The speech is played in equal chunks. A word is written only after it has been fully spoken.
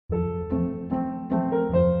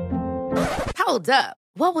Hold up.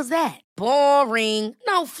 What was that? Boring.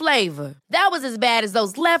 No flavor. That was as bad as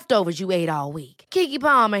those leftovers you ate all week. Keke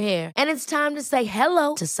Palmer here, and it's time to say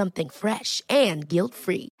hello to something fresh and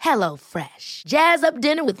guilt-free. Hello Fresh. Jazz up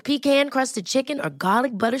dinner with pecan-crusted chicken or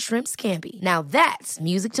garlic butter shrimp scampi. Now that's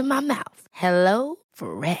music to my mouth. Hello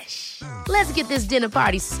Fresh. Let's get this dinner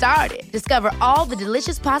party started. Discover all the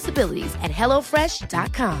delicious possibilities at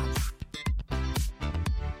hellofresh.com.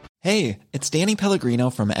 Hey, it's Danny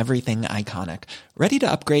Pellegrino from Everything Iconic. Ready to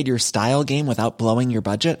upgrade your style game without blowing your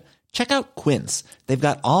budget? Check out Quince. They've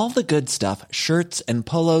got all the good stuff, shirts and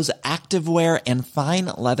polos, activewear, and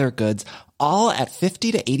fine leather goods, all at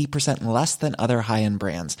 50 to 80% less than other high-end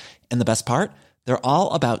brands. And the best part? They're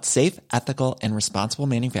all about safe, ethical, and responsible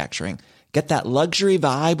manufacturing. Get that luxury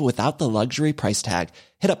vibe without the luxury price tag.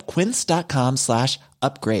 Hit up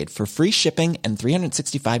quince.com/upgrade for free shipping and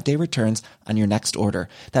 365-day returns on your next order.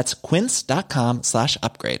 That's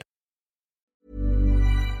quince.com/upgrade.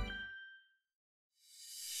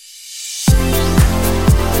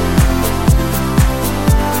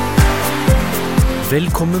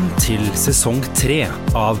 Velkommen til sesong 3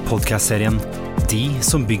 av podcastserien De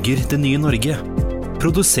som bygger det nye Norge.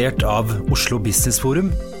 Produsert av Oslo Business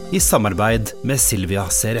Forum I samarbeid med Silvia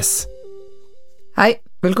Ceres. Hei,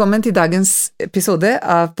 velkommen til dagens episode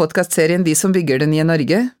av podcastserien De som bygger det nye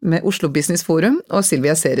Norge med Oslo Business Forum og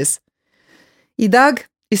Silvia Ceres. I dag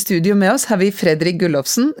I studio med oss har vi Fredrik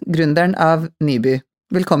Gullofsen, gründeren av Nyby.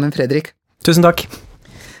 Velkommen, Fredrik. Tusen takk.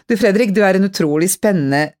 Du, Fredrik, du en utrolig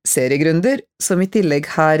spennende seriegründer, som I tillegg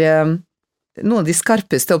har noen av de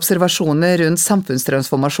skarpeste observasjoner rundt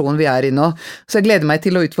samfunnstransformasjonen vi I nå, så jeg gleder meg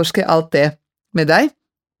til å utforske alt det med deg.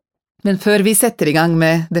 Men før vi setter I gang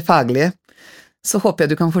med det faglige, så håper jeg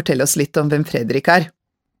du kan fortelle oss litt om hvem Fredrik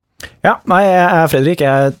Ja, jeg Fredrik,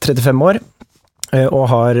 jeg 35 år, og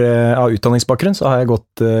har av utdanningsbakgrunn så har jeg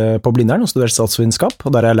gått på Blindern og studert statsvitenskap,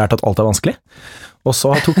 og der har jeg lært at alt vanskelig. Og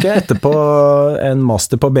så tok jeg etterpå en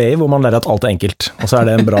master på BI, hvor man lærer at alt enkelt, og så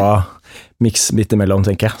det en bra mix midt imellom,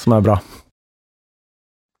 tenker jeg, som bra.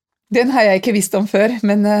 Den har jeg ikke visst om før,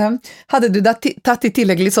 men hadde du da tatt I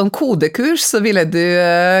tillegg litt sånn kodekurs, så ville du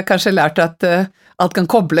kanskje lært at alt kan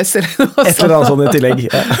kobles eller noe sånt. Et eller annet sånn I tillegg,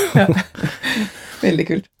 ja. Veldig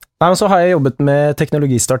kult. Nei, men så har jeg jobbet med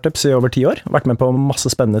teknologistartups I over 10 år, vært med på masse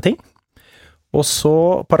spennende ting. Og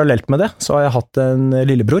så, parallelt med det, så har jeg hatt en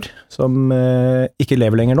lillebror som ikke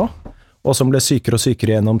lever lenger nå, og som ble sykere og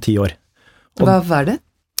sykere gjennom 10 år. Og hva var det?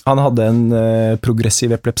 Han hadde en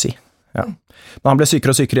progressiv epilepsi. Ja. Men han ble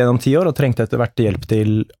sykere og sykere gjennom 10 år, og trengte etter hvert hjelp til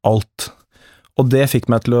alt. Og det fikk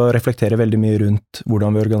meg til å reflektere veldig mye rundt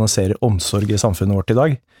hvordan vi organiserer omsorg I samfunnet vårt I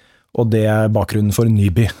dag. Og det bakgrunnen for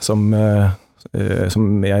Nyby, som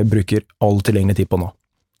jeg bruker all tilgjengelig tid på nå.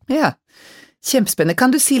 Ja, kjempespennende.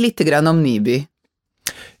 Kan du si litt grann om Nyby?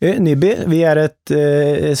 Nyby, vi et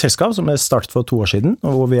selskap som startet for 2 år siden,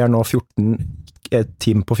 og hvor vi nå 14 et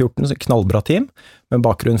team på 14, så knallbra team, med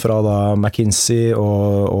bakgrunn fra da McKinsey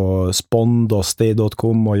og Spond og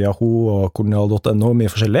Stay.com og Yahoo og Cornell.no,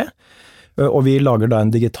 mye forskjellig. Og vi lager da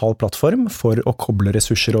en digital plattform for å koble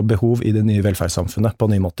ressurser og behov I det nye velferdssamfunnet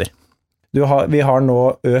på nye måter. Vi har nå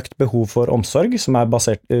økt behov for omsorg, som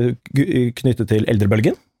basert, knyttet til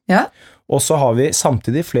eldrebølgen. Ja. Og så har vi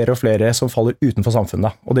samtidig flere og flere som faller utenfor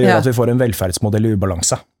samfunnet, og det gjør at vi får en velferdsmodell I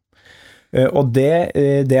ubalanse. Og det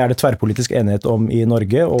det tverrpolitisk enighet om I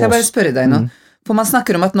Norge. Og kan jeg bare spørre deg nå? For man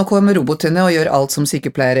snakker om at nå kommer robotene og gjør alt som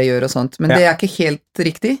sykepleiere gjør og sånt, men det ikke helt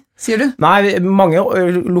riktig, sier du? Nei, mange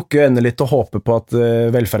lukker øynene litt og håper på at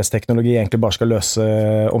velferdsteknologi egentlig bare skal løse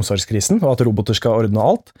omsorgskrisen, og at roboter skal ordne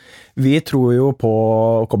alt. Vi tror jo på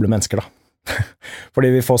å koble mennesker da. Fordi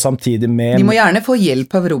vi får samtidig med... De må gjerne få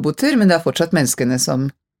hjelp av roboter, men det fortsatt menneskene som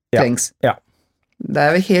trengs. Ja.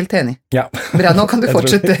 Det vi helt enig. Ja. Bra, nå kan du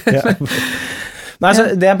fortsette. Ja. Nei,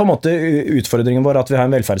 så det på en måte utfordringen vår at vi har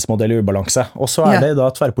en velferdsmodell I ubalanse. Og så det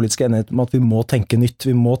da tverrpolitisk enighet om at vi må tenke nytt,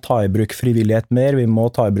 vi må ta I bruk frivillighet mer, vi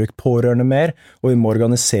må ta I bruk pårørende mer, og vi må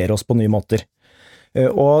organisere oss på nye måter.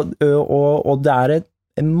 Og det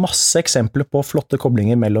en masse eksempler på flotte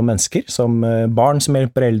koblinger mellom mennesker, som barn som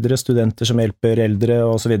hjelper eldre, studenter som hjelper eldre,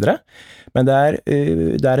 og så videre. Men det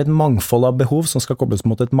et mangfold av behov som skal kobles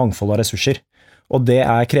mot et mangfold av ressurser. Og det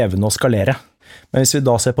krevende å skalere. Men hvis vi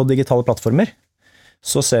da ser på digitale plattformer,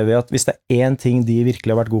 så ser vi at hvis det en ting de virkelig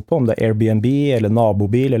har vært gode på, om det Airbnb, eller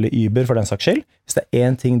nabobil, eller Uber for den saks skyld, hvis det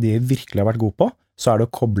en ting de virkelig har vært gode på, så det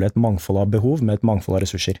å koble et mangfold av behov med et mangfold av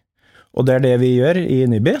ressurser. Og det det vi gjør I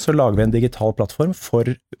Nyby, så lager vi en digital plattform for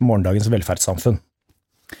morgendagens velferdssamfunn.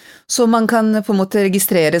 Så man kan på en måte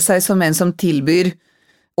registrere seg som en som tilbyr,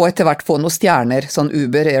 og etter hvert få noen stjerner, sånn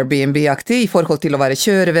Uber, Airbnb-aktig, I forhold til å være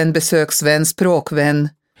kjørevenn, besøksvenn, språkvenn,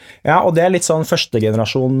 Ja, og det litt sånn første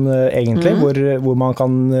generasjon egentlig, hvor man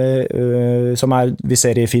kan, som vi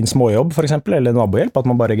ser i Fin småjobb for eksempel, eller nabohjelp, at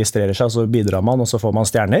man bare registrerer seg, og så bidrar man, og så får man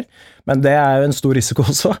stjerner. Men det jo en stor risiko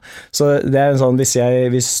også. Så det en sånn,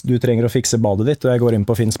 hvis du trenger å fikse badet ditt, og jeg går inn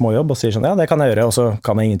på Fin småjobb og sier sånn, ja, det kan jeg gjøre, og så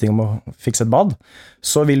kan jeg ingenting om å fikse et bad,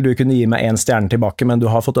 så vil du kunne gi meg 1 stjerne tilbake, men du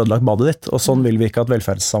har fått ødelagt badet ditt, og sånn vil vi ikke at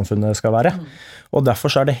velferdssamfunnet skal være. Og derfor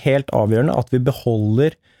så det helt avgjørende at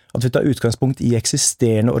vi tar utgangspunkt i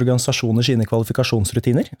eksisterende organisasjoner sine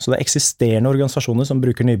kvalifikasjonsrutiner. Så det eksisterende organisasjoner som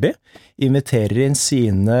bruker Nyby, inviterer inn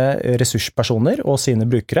sine ressurspersoner og sine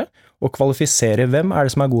brukere, og kvalifiserer hvem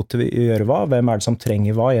det som god til å gjøre hva, hvem det som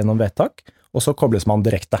trenger hva gjennom vedtak, og så kobles man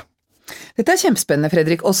direkte. Dette kjempespennende,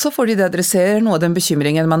 Fredrik, også fordi det adresserer noe av den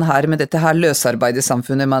bekymringen man har med dette her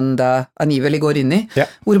løsarbeidersamfunnet man da angivelig går inn i,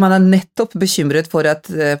 hvor man nettopp bekymret for at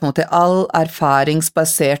på en måte all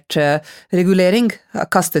erfaringsbasert regulering har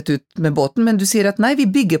kastet ut med båten, men du sier at nei, vi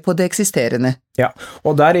bygger på det eksisterende. Ja,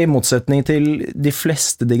 og der i motsetning til de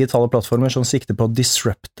fleste digitale plattformer som sikter på å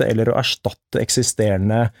disrupte eller å erstatte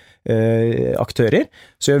eksisterende aktører,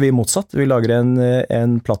 så gjør vi motsatt. Vi lager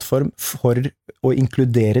en plattform for å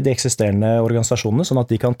inkludere de eksisterende organisasjonene, sånn at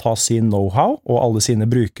de kan ta sin know-how og alle sine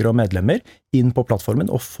brukere og medlemmer inn på plattformen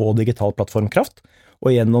og få digital plattformkraft,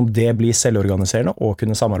 og gjennom det bli selvorganiserende og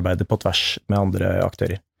kunne samarbeide på tvers med andre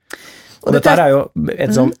aktører. Og dette jo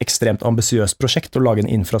et sånn ekstremt ambisiøst prosjekt å lage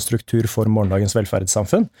en infrastruktur for morgendagens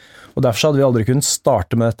velferdssamfunn, og derfor så hadde vi aldri kunnet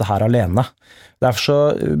starte med dette her alene. Derfor så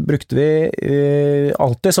brukte vi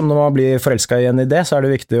alltid, som når man blir forelsket i en idé, så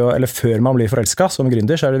det viktig eller før man blir forelsket som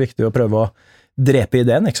gründer, så det viktig å prøve å drepe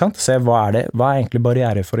ideen, ikke sant? Se hva egentlig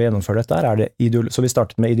barrierer for å gjennomføre dette her? Så vi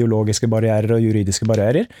startet med ideologiske barrierer og juridiske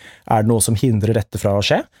barrierer. Det noe som hindrer dette fra å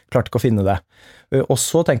skje? Klarte ikke å finne det. Og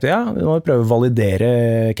så tenkte vi, nå må vi prøve å validere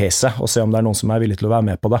caset, og se om det noen som villig til å være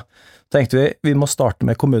med på det. Så tenkte vi må starte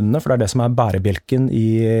med kommunene, for det det som bærebjelken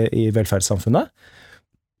i velferdssamfunnet.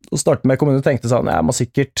 Og starte med kommunene, tenkte sånn, jeg må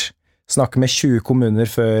sikkert snakke med 20 kommuner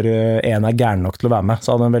før en gæren nok til å være med.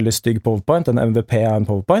 Så hadde en veldig stygg PowerPoint, en MVP en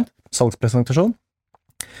PowerPoint, salgspresentasjon.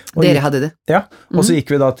 Dere hadde det? Ja, og så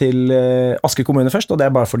gikk vi da til Asker kommune først, og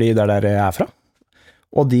det bare fordi det der jeg fra.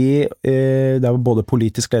 Og det var både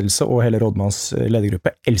politisk ledelse og hele rådmanns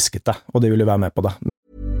ledergruppe elsket det, og de ville være med på det.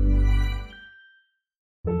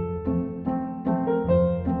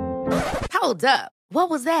 Hold up. What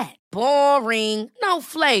was that? Boring. No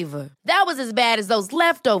flavor. That was as bad as those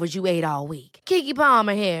leftovers you ate all week. Keke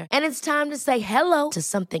Palmer here, and it's time to say hello to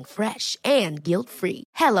something fresh and guilt-free.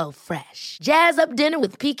 Hello Fresh. Jazz up dinner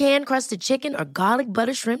with pecan-crusted chicken or garlic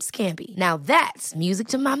butter shrimp scampi. Now that's music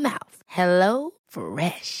to my mouth. Hello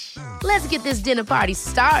Fresh. Let's get this dinner party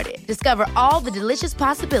started. Discover all the delicious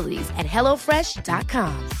possibilities at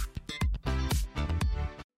hellofresh.com.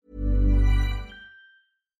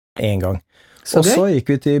 En gang. Og så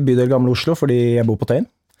gikk vi til bydel Gamle Oslo, fordi jeg bor på Tøyen.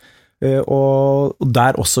 Og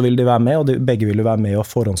der også ville de være med, og begge ville være med å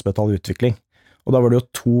forhåndsbetale utvikling. Og da var det jo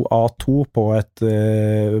 2 av 2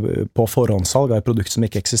 på forhåndssalg av et produkt som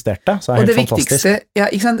ikke eksisterte, så det helt fantastisk.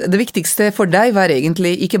 Ikke sant? Det viktigste for deg var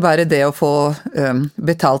egentlig ikke bare det å få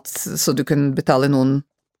betalt, så du kunne betale noen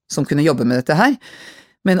som kunne jobbe med dette her,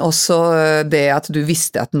 men også det at du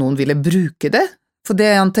visste at noen ville bruke det. For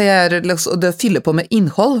det antar jeg og det å fylle på med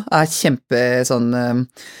innhold kjempe sånn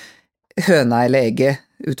høna eller egget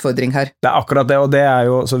utfordring her. Det akkurat det, og det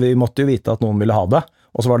jo, så vi måtte jo vite at noen ville ha det,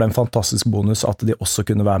 og så var det en fantastisk bonus at de også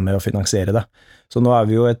kunne være med å finansiere det. Så nå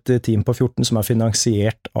vi jo et team på 14 som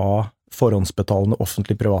finansiert av forhåndsbetalende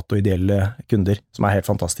offentlig, private og ideelle kunder, som helt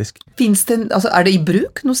fantastisk. Finns det, altså det i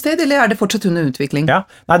bruk noe sted, eller det fortsatt under utvikling? Ja,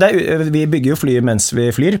 nei, vi bygger jo fly mens vi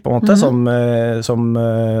flyr, på en måte, som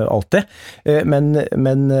alltid. Men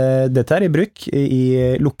dette i bruk i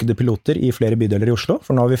lukkede piloter i flere bydeler i Oslo,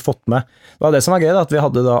 for nå har vi fått med, det var det som var gøy, at vi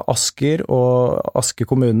hadde da Asker og Asker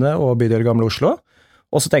kommune og bydel Gamle Oslo,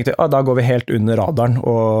 og så tenkte vi, da går vi helt under radaren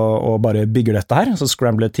og bare bygger dette her, så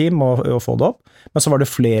scramble et team og få det opp. Men så var det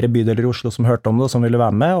flere bydeler i Oslo som hørte om det, som ville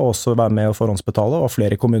være med, og også være med å forhåndsbetale, og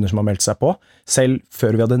flere kommuner som har meldt seg på, selv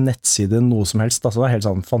før vi hadde nettside noe som helst. Altså det helt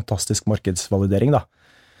sånn fantastisk markedsvalidering da.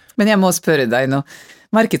 Men jeg må spørre deg nå,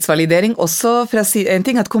 markedsvalidering også fra en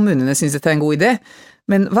ting at kommunene synes det en god idé,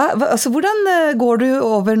 men altså, hvordan går du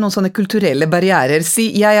over noen sånne kulturelle barrierer? Si,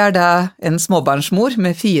 jeg da en småbarnsmor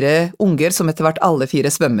med 4 unger som etter hvert alle 4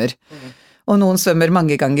 svømmer. Og noen svømmer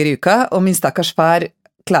mange ganger i uka, og min stakkars far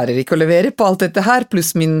klarer ikke å levere på alt dette her,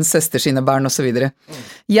 pluss min søster sine barn og så videre.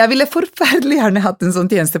 Jeg ville forferdelig gjerne hatt en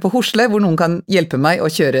sånn tjeneste på Horsle, hvor noen kan hjelpe meg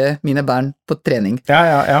å kjøre mine barn på trening.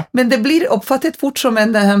 Ja. Men det blir oppfattet fort som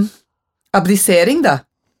en abdisering da,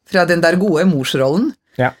 fra den der gode morsrollen.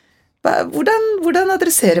 Ja. Hvordan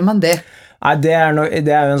adresserer man det? Nei, det er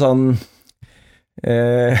jo en sånn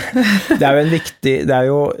det er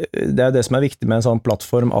jo det som er viktig med en sånn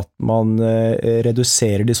plattform, at man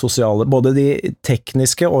reduserer de sosiale, både de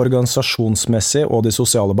tekniske, organisasjonsmessige og de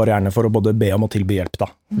sosiale barrierene for å både be om og tilby hjelp da.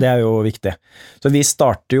 Det er jo viktig. Så vi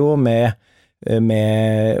starter jo med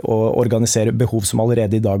å organisere behov som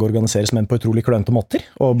allerede i dag organiseres, men på utrolig klønete måter,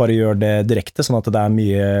 og bare gjør det direkte, sånn at det er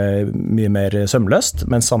mye mer sømløst,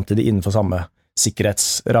 men samtidig innenfor samme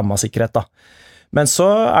ramma sikkerhet da. Men så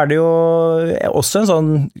er det jo også en sånn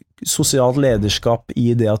sosialt lederskap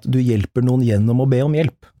i det at du hjelper noen gjennom å be om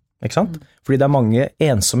hjelp, ikke sant? Fordi det er mange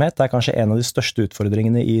ensomhet, det er kanskje en av de største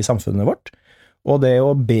utfordringene i samfunnet vårt, og det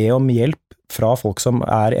å be om hjelp fra folk som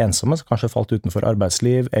er ensomme, som kanskje har falt utenfor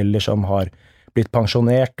arbeidsliv, eller som har blitt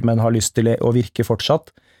pensjonert, men har lyst til å virke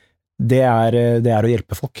fortsatt, det er å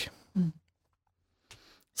hjelpe folk.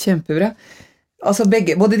 Kjempebra. Altså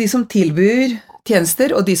både de som tilbyr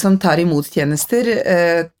tjenester og de som tar imot tjenester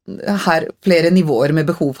har flere nivåer med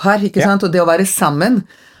behov her, ikke sant? Og det å være sammen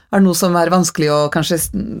er noe som er vanskelig å kanskje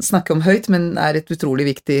snakke om høyt, men er et utrolig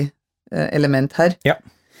viktig element her. Ja.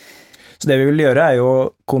 Så det vi vil gjøre er jo å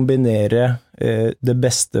kombinere det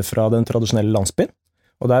beste fra den tradisjonelle landsbyen,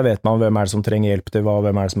 og der vet man hvem er det som trenger hjelp til hva, og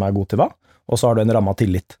hvem er det som er god til hva, og så har du en ramme av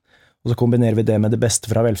tillit. Og så kombinerer vi det med det beste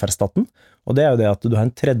fra velferdsstaten, og det er jo det at du har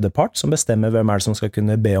en tredjepart som bestemmer hvem er det som skal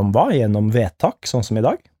kunne be om hva gjennom vedtak, sånn som i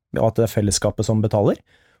dag, og at det er fellesskapet som betaler,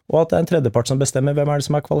 og at det er en tredjepart som bestemmer hvem er det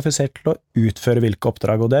som er kvalifisert til å utføre hvilke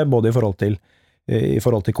oppdrag, og det er både i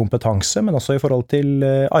forhold til kompetanse, men også i forhold til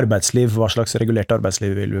arbeidsliv, hva slags regulert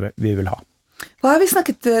arbeidsliv vi vil ha. Hva har vi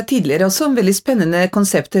snakket tidligere også om veldig spennende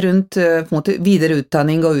konsepter rundt på en måte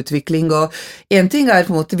videreutdanning og utvikling, og en ting er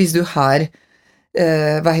på en måte hvis du har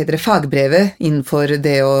fagbrevet innenfor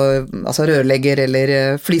det å, altså rørlegger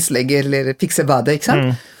eller flislegger eller fikse badet, ikke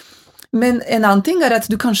sant? Men en annen ting er at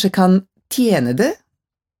du kanskje kan tjene det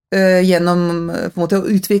gjennom på en måte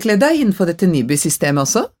å utvikle deg innenfor dette NYBY-systemet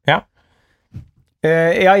også? Ja,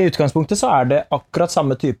 i utgangspunktet så er det akkurat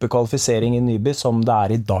samme type kvalifisering i NYBY som det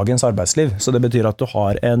er i dagens arbeidsliv. Så det betyr at du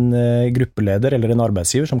har en gruppeleder eller en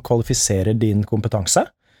arbeidsgiver som kvalifiserer din kompetanse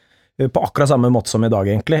på akkurat samme måte som i dag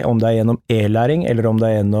egentlig, om det er gjennom e-læring eller om det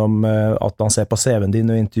er gjennom at man ser på CV-en din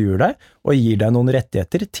og intervjuer deg og gir deg noen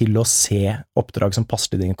rettigheter til å se oppdrag som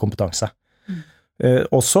passer til din kompetanse.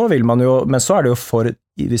 Og så vil man jo, men så er det jo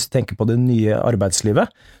hvis du tenker på det nye arbeidslivet,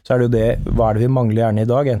 så er det jo det, hva er det vi mangler gjerne i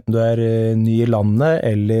dag, enten du er ny i landet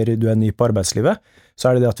eller du er ny på arbeidslivet, så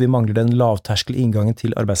er det det at vi mangler den lavterskel inngangen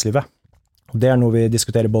til arbeidslivet. Og det er noe vi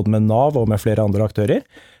diskuterer både med NAV og med flere andre aktører,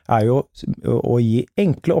 er jo å gi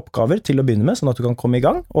enkle oppgaver til å begynne med, sånn at du kan komme i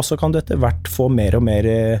gang, og så kan du etter hvert få mer og mer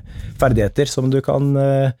ferdigheter som du kan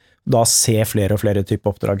da se flere og flere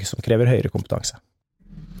typer oppdrag som krever høyere kompetanse.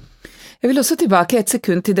 Jeg vil også tilbake et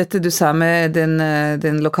sekund til dette du sa med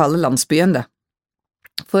den lokale landsbyen da.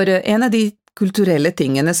 For en av de kulturelle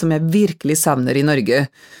tingene som jeg virkelig savner i Norge,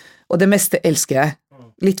 og det meste elsker jeg,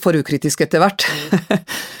 litt for ukritisk etter hvert,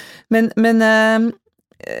 men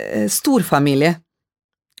storfamilie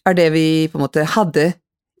er det vi på en måte hadde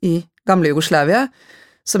i gamle Jugoslavia,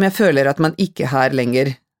 som jeg føler at man ikke har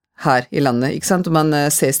lenger her i landet, ikke sant? Man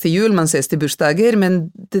ses til jul, man ses til bursdager, men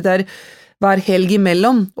det der hver helg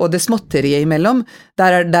imellom, og det småtteriet imellom,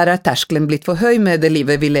 der er terskelen blitt for høy med det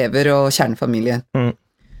livet vi lever og kjernefamilien.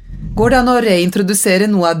 Går det an å reintrodusere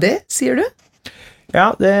noe av det, sier du?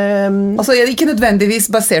 Ja, det... Altså, ikke nødvendigvis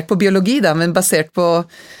basert på biologi da, men basert på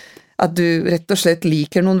at du rett og slett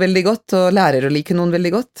liker noen veldig godt, og lærer å like noen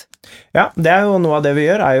veldig godt. Ja, det er jo noe av det vi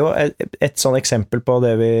gjør, er jo et sånn eksempel på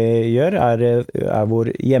det vi gjør, er hvor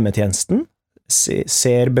hjemmetjenesten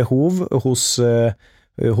ser behov hos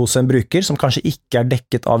en bruker som kanskje ikke er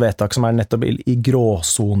dekket av vedtak som er nettopp i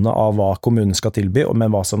gråzone av hva kommunen skal tilby, men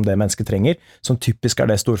hva som det mennesket trenger, som typisk er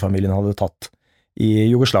det storfamilien hadde tatt i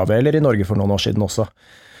Jugoslavia eller i Norge for noen år siden også.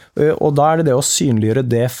 Og da er det å synliggjøre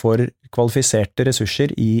det for kvalifiserte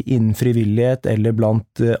ressurser innen frivillighet eller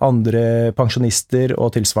blant andre pensjonister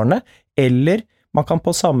og tilsvarende, eller man kan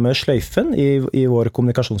på samme sløyfen i vår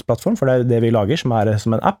kommunikasjonsplattform, for det er det vi lager som er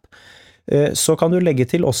som en app, så kan du legge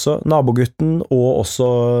til også nabogutten og også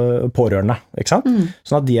pårørende, ikke sant?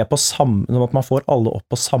 Sånn at de er sånn at man får alle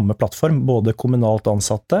opp på samme plattform, både kommunalt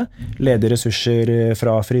ansatte, ledige ressurser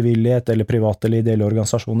fra frivillighet eller private eller ideelle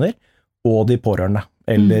organisasjoner, og de pårørende,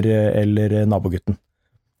 eller nabogutten.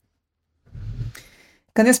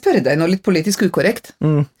 Kan jeg spørre deg noe litt politisk ukorrekt?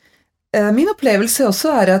 Min opplevelse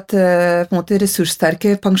også er at på en måte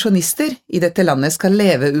ressurssterke pensjonister i dette landet skal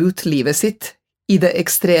leve ut livet sitt i det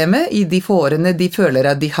ekstreme, i de årene de føler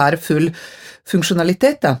at de har full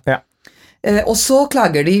funksjonalitet da. Ja. Og så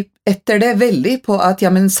klager de etter det veldig på at ja,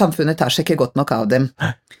 men samfunnet tar seg ikke godt nok av dem.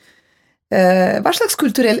 Hva slags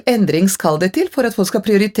kulturell endring skal det til for at folk skal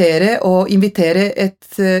prioritere og invitere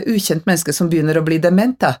et ukjent menneske som begynner å bli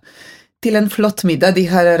dement da, til en flott middag de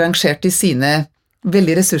har arrangert til sine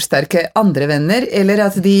veldig ressurssterke andre venner, eller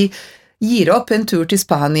at de gir opp en tur til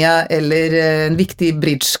Spania eller en viktig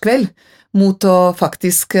bridgekveld mot å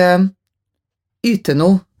faktisk yte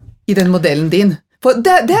noe i den modellen din. For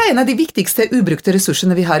det en av de viktigste ubrukte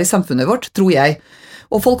ressursene vi har i samfunnet vårt, tror jeg.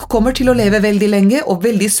 Og folk kommer til å leve veldig lenge og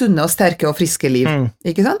veldig sunne og sterke og friske liv.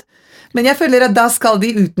 Ikke sant? Men jeg føler at da skal de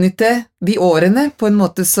utnytte de årene på en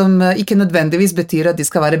måte som ikke nødvendigvis betyr at de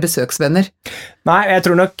skal være besøksvenner. Nei, jeg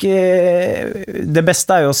tror nok det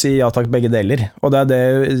beste jo å si ja takk begge deler, og det det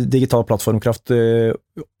digital plattformkraft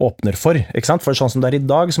åpner for, ikke sant? For sånn som det i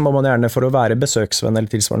dag, så må man gjerne for å være besøksvenn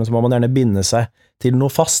eller tilsvarende, så må man gjerne binde seg til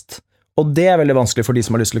noe fast. Og det veldig vanskelig for de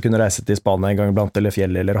som har lyst til å kunne reise til Spania en gang iblant, eller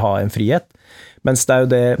fjell, eller ha en frihet. Mens det jo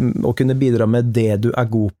det å kunne bidra med det du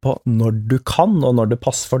god på når du kan, og når det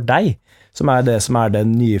passer for deg, som det som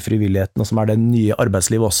den nye frivilligheten, og som det nye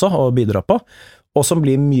arbeidslivet også, å bidra på, og som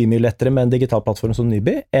blir mye, mye lettere med en digital plattform som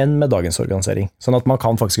Nyby, enn med dagens organisering. Sånn at man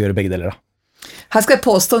kan faktisk gjøre begge deler da. Her skal jeg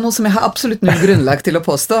påstå noe som jeg har absolutt null grunnlag til å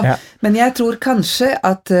påstå, ja. Men jeg tror kanskje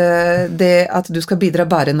at det at du skal bidra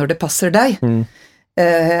bare når det passer deg,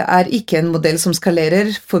 ikke en modell som skalerer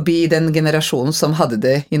forbi den generasjonen som hadde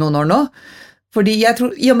det i noen år nå. Fordi jeg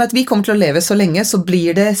tror, i og med at vi kommer til å leve så lenge, så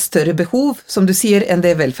blir det større behov, som du sier, enn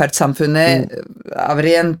det velferdssamfunnet av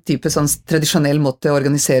ren type sånn tradisjonell måte å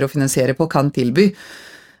organisere og finansiere på kan tilby.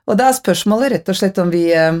 Og da spørsmålet rett og slett om vi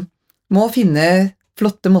må finne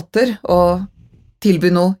flotte måter å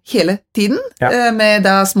tilby noe hele tiden, med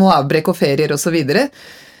da små avbrekk og ferier og så videre.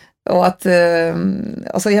 Og at,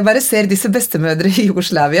 altså jeg bare ser disse bestemødre i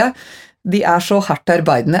Jugoslavia, de så hardt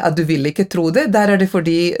arbeidende at du vil ikke tro det. Der det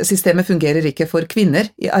fordi systemet fungerer ikke for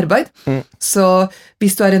kvinner i arbeid. Så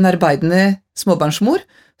hvis du en arbeidende småbarnsmor,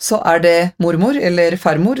 så det mormor eller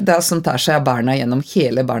farmor da som tar seg av barna gjennom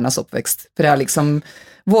hele barnas oppvekst. Fra liksom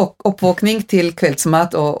oppvåkning til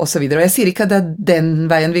kveldsmat og så videre. Og jeg sier ikke at det den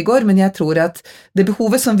veien vi går, men jeg tror at det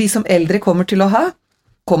behovet som vi som eldre kommer til å ha,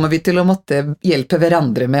 kommer vi til å måtte hjelpe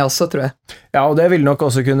hverandre med også, tror jeg. Ja, og det vil nok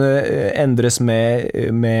også kunne endres med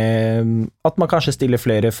at man kanskje stiller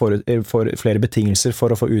flere betingelser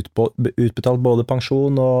for å få utbetalt både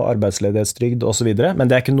pensjon og arbeidsledighetstrygd og så videre, men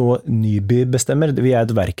det ikke noe Nyby bestemmer. Vi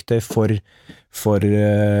et verktøy for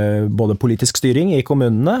både politisk styring i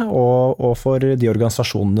kommunene og for de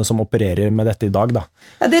organisasjonene som opererer med dette i dag da.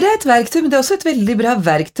 Ja, det et verktøy, men det også et veldig bra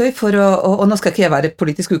verktøy for og nå skal ikke jeg være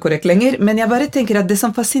politisk ukorrekt lenger, men jeg bare tenker at det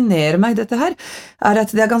som fascinerer meg i dette her,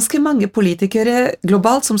 at det ganske mange politikere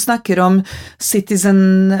globalt som snakker om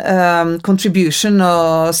citizen contribution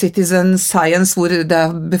og citizen science, hvor det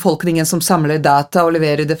befolkningen som samler data og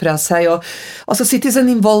leverer det fra seg, og altså citizen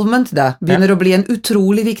involvement da, begynner å bli en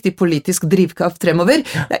utrolig viktig politisk drivkraft fremover.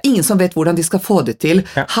 Det ingen som vet hvordan de skal få det til.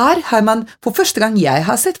 Her har man, for første gang jeg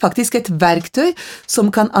har sett, faktisk et verktøy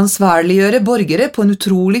som kan ansvarliggjøre borgere på en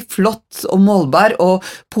utrolig flott og målbar og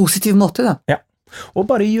positiv måte da. Ja, og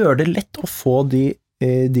bare gjøre det lett å få de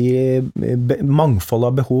mangfold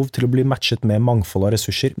av behov til å bli matchet med mangfold av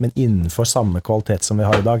ressurser, men innenfor samme kvalitet som vi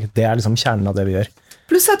har i dag. Det liksom kjernen av det vi gjør.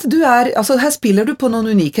 Pluss at du altså her spiller du på noen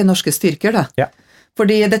unike norske styrker da. Ja.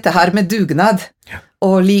 Fordi dette her med dugnad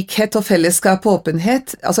og likhet og fellesskap og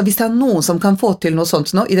åpenhet, altså hvis det noen som kan få til noe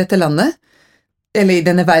sånt nå i dette landet, eller i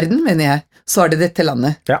denne verden, mener jeg, så det dette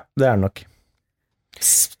landet. Ja, det nok.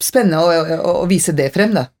 Spennende å vise det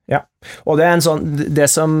frem da. Ja, og det en sånn, det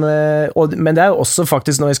som, men det jo også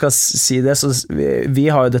faktisk, når vi skal si det, så vi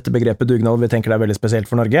har jo dette begrepet dugnad, vi tenker det veldig spesielt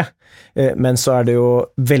for Norge, men så det jo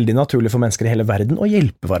veldig naturlig for mennesker i hele verden å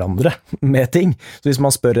hjelpe hverandre med ting. Så hvis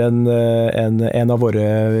man spør en av våre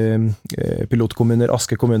pilotkommuner,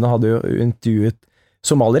 Aske kommune, hadde jo intervjuet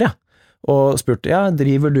somaliere, og spurt, ja,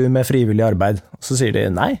 driver du med frivillig arbeid? Så sier de,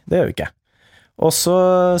 nei, det gjør vi ikke. Og så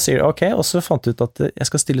sier de, ok, og så fant jeg ut at jeg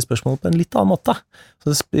skal stille spørsmål på en litt annen måte.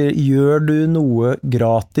 Så gjør du noe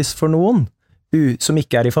gratis for noen som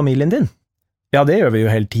ikke i familien din? Ja, det gjør vi jo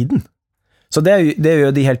hele tiden. Så det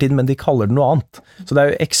gjør de hele tiden, men de kaller det noe annet. Så det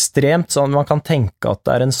jo ekstremt sånn, man kan tenke at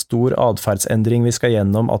det en stor adferdsendring vi skal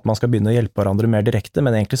gjennom, at man skal begynne å hjelpe hverandre mer direkte,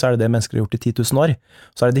 men egentlig så det mennesker har gjort i 10 000 år.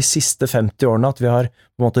 Så det de siste 50 årene at vi har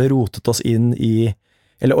på en måte rotet oss inn i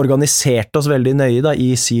eller organisert oss veldig nøye da,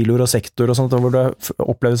 i siloer og sektor og sånt, hvor det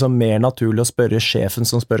oppleves som mer naturlig å spørre sjefen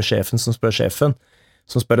som spør sjefen som spør sjefen,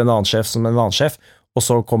 som spør en annen sjef som en annen sjef, og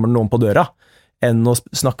så kommer det noen på døra, enn å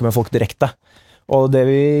snakke med folk direkte. Og det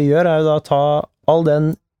vi gjør jo da å ta all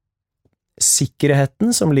den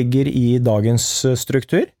sikkerheten som ligger i dagens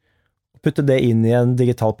struktur, putte det inn i en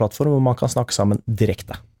digital plattform hvor man kan snakke sammen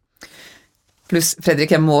direkte. Pluss,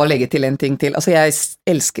 Fredrik, jeg må legge til en ting til. Altså, jeg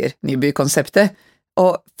elsker Nyby-konseptet,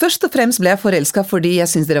 og først og fremst ble jeg forelsket fordi jeg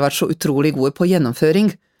synes dere har vært så utrolig gode på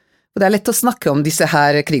gjennomføring. Og det lett å snakke om disse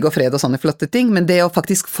her krig og fred og sånne flotte ting, men det å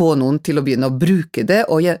faktisk få noen til å begynne å bruke det,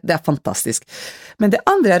 og det fantastisk. Men det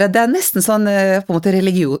andre at det nesten sånn på en måte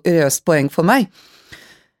religiøst poeng for meg.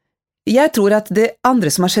 Jeg tror at det andre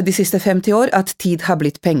som har skjedd de siste 50 år, at tid har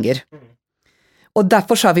blitt penger. Og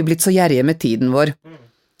derfor så har vi blitt så gjerrige med tiden vår.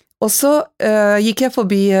 Og så gikk jeg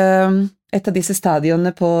forbi et av disse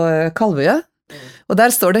stadionene på Kalvøya, og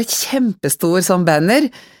der står det kjempestor som banner,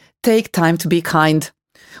 «Take time to be kind».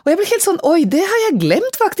 Og jeg ble helt sånn, oi, det har jeg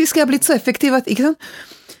glemt faktisk, jeg har blitt så effektiv, ikke sant?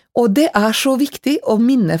 Og det så viktig å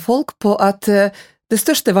minne folk på at det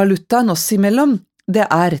største valutaen oss imellom, det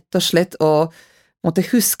rett og slett å måtte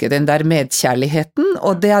huske den der medkjærligheten,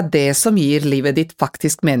 og det det som gir livet ditt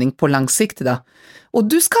faktisk mening på lang sikt da. Og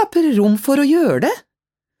du skaper rom for å gjøre det.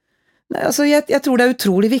 Nei, altså, jeg tror det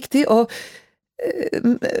utrolig viktig, og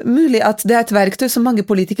mulig at det et verktøy som mange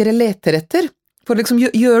politikere leter etter, for liksom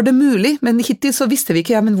gjør det mulig, men hittil så visste vi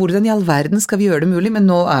ikke, ja, men hvordan i all verden skal vi gjøre det mulig, men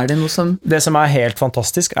nå det noe som... Det som helt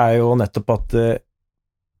fantastisk jo nettopp at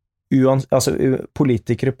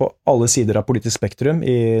politikere på alle sider av politisk spektrum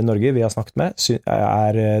i Norge vi har snakket med,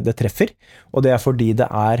 det treffer, og det fordi det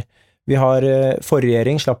vi har forrige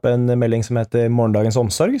regjering slapp en melding som heter Morgendagens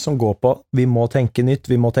omsorg, som går på vi må tenke nytt,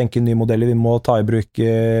 vi må tenke nye modeller, vi må ta i bruk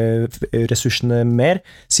ressursene mer.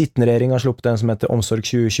 Sittende regjering har sluppet en som heter Omsorg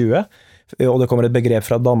 2020, og det kommer et begrep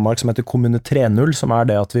fra Danmark som heter Kommune 3.0, som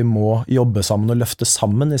det at vi må jobbe sammen og løfte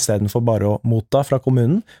sammen, i stedet for bare å motta fra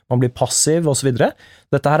kommunen. Man blir passiv og så videre.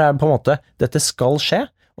 Dette her på en måte, dette skal skje,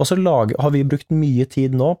 og så har vi brukt mye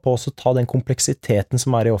tid nå på å ta den kompleksiteten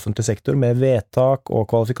som i offentlig sektor, med vedtak og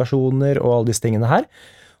kvalifikasjoner og alle disse tingene her,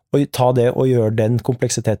 og ta det og gjøre den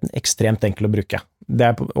kompleksiteten ekstremt enkel å bruke.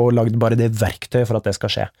 Og lagd bare det verktøyet for at det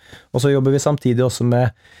skal skje. Og så jobber vi samtidig også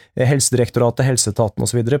med Helsedirektoratet, Helseetaten og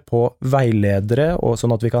så videre på veiledere, og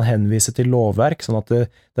sånn at vi kan henvise til lovverk, sånn at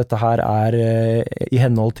dette her i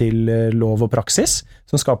henhold til lov og praksis,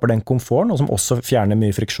 som skaper den komforten, og som også fjerner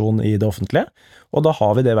mye friksjon i det offentlige. Og da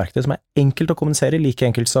har vi det verktøyet som enkelt å kommunisere, like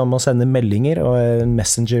enkelt som å sende meldinger og en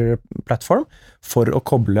messenger-plattform, for å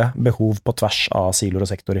koble behov på tvers av siloer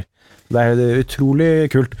og sektorer. Det utrolig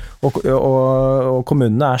kult, og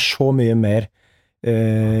kommunene så mye mer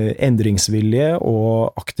endringsvillige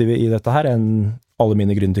og aktive i dette her enn alle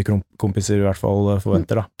mine gründerkompiser i hvert fall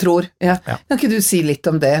forventer da. Tror, ja. Kan ikke du si litt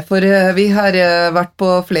om det? For vi har vært på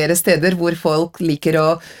flere steder hvor folk liker å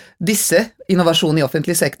disse innovasjon i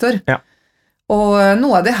offentlig sektor. Ja. Og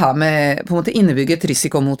noe av det har med på en måte innebygget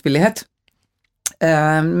risikomotvillighet.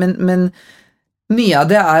 Men mye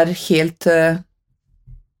av det helt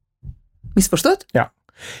misforstått? Ja.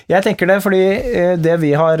 Jeg tenker det, fordi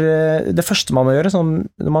det første man må gjøre, sånn,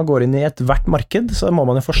 når man går inn i et hvert marked, så må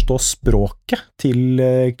man jo forstå språket til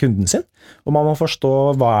kunden sin, og man må forstå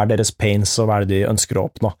hva deres pains, og hva det de ønsker å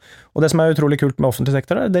oppnå. Og det som utrolig kult med offentlig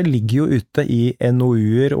sektor, det ligger jo ute i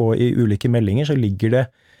NOU-er og i ulike meldinger, så ligger det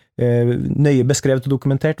nøye beskrevet og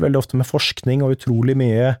dokumentert, veldig ofte med forskning og utrolig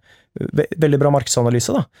mye, veldig bra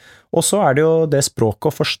markedsanalyse da. Og så det jo det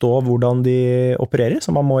språket å forstå hvordan de opererer,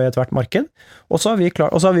 som man må i et hvert marked. Og så har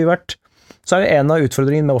vi vært, så det en av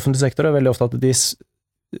utfordringene med offentlig sektor, veldig ofte at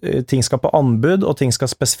ting skal på anbud, og ting skal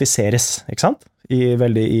spesifiseres, ikke sant? I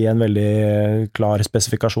en veldig klar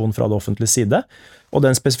spesifikasjon fra det offentlige side. Og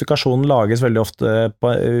den spesifikasjonen lages veldig ofte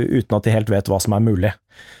uten at de helt vet hva som mulig.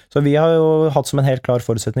 Så vi har jo hatt som en helt klar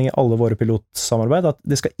forutsetning i alle våre pilotsamarbeid at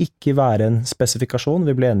det skal ikke være en spesifikasjon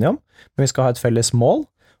vi blir enige om, men vi skal ha et felles mål,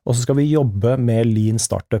 og så skal vi jobbe med lean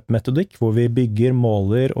startup-metodikk, hvor vi bygger,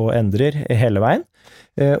 måler og endrer hele veien,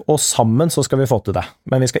 og sammen så skal vi få til det,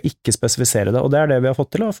 men vi skal ikke spesifisere det, og det det vi har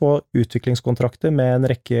fått til, å få utviklingskontrakter med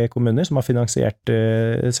en rekke kommuner som har finansiert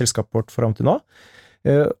selskapet vårt frem til nå,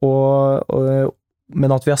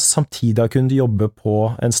 men at vi samtidig har kunnet jobbe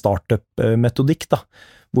på en startup-metodikk da,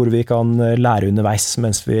 hvor vi kan lære underveis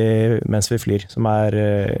mens vi flyr, som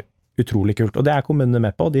utrolig kult. Og det kommunene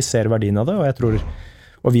med på, og de ser verdien av det, og jeg tror,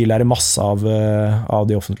 og vi lærer masse av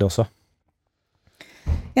de offentlige også.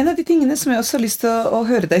 En av de tingene som jeg også har lyst til å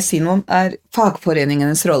høre deg si noe om,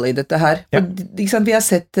 fagforeningenes rolle i dette her. Ja. For, vi har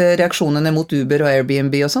sett reaksjonene mot Uber og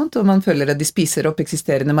Airbnb og sånt, og man føler at de spiser opp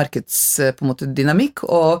eksisterende markedsdynamikk,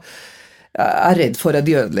 og redd for at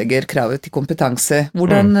de ødelegger kravet til kompetanse.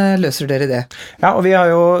 Hvordan løser dere det? Ja, og vi har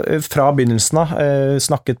jo fra begynnelsen av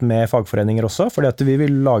snakket med fagforeninger også, fordi at vi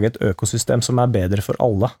vil lage et økosystem som bedre for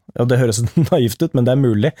alle. Og det høres naivt ut, men det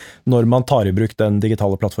mulig når man tar i bruk den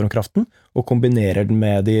digitale plattformkraften og kombinerer den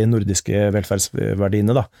med de nordiske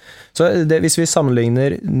velferdsverdiene. Da. Så hvis vi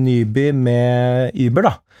sammenligner Nyby med Uber,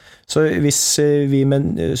 da, så hvis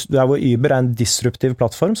der hvor Uber en disruptiv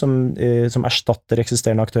plattform som erstatter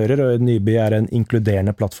eksisterende aktører, og Nyby en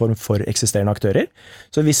inkluderende plattform for eksisterende aktører,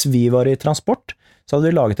 så hvis vi var i transport, så hadde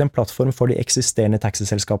vi laget en plattform for de eksisterende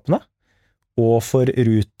taxiselskapene, og for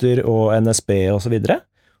Ruter og NSB og så videre,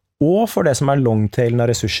 og for det som longtailen av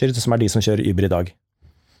ressurser, som de som kjører Uber i dag.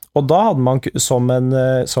 Og da hadde man som en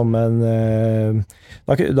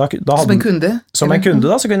kunde? Som en kunde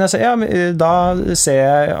da, så kunne jeg si, ja, da ser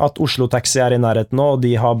jeg at Oslo Taxi i nærheten nå, og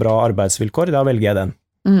de har bra arbeidsvilkår, da velger jeg den,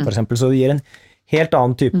 for eksempel. Så det gir en helt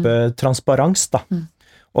annen type transparens da.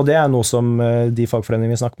 Og det noe som de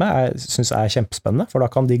fagforeningene vi snakker med, synes kjempespennende, for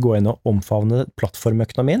da kan de gå inn og omfavne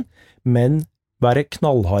plattformøkonomien, men være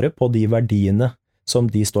knallharde på de verdiene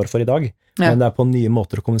som de står for i dag. Men det på nye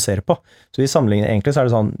måter å kommunisere på. Så vi sammenligner, egentlig så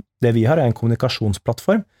det sånn, det vi har en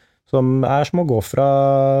kommunikasjonsplattform, som som å gå fra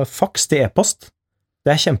fax til e-post.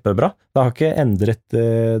 Det kjempebra. Det har ikke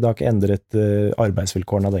endret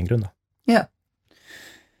arbeidsvilkårene av den grunn. Da. Ja.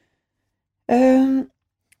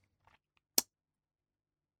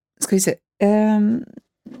 Skal vi se.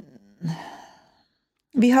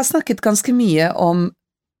 Vi har snakket ganske mye om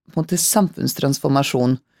på en måte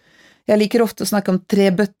samfunnstransformasjon. Jeg liker ofte å snakke om 3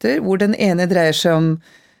 bøtter, hvor den ene dreier seg om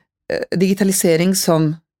digitalisering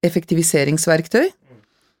som effektiviseringsverktøy.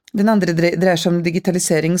 Den andre dreier seg om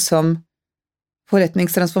digitalisering som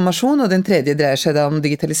forretningstransformasjon, og den tredje dreier seg da om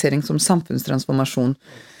digitalisering som samfunnstransformasjon.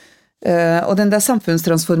 Og den der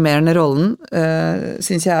samfunnstransformerende rollen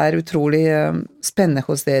synes jeg utrolig spennende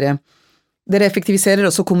hos dere. Dere effektiviserer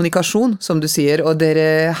også kommunikasjon, som du sier, og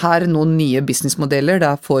dere har noen nye businessmodeller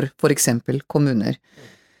da for eksempel kommuner.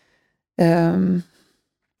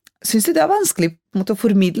 Synes du det vanskelig på en måte, å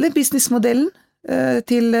formidle businessmodellen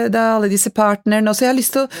til alle disse partnerne? Så jeg har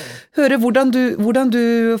lyst til å høre hvordan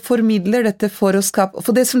du formidler dette for å skape,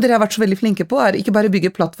 for det som dere har vært så veldig flinke på ikke bare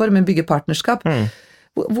bygge plattform, men bygge partnerskap.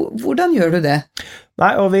 Hvordan gjør du det?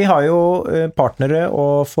 Nei, og vi har jo partnere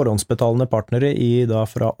og forhåndsbetalende partnere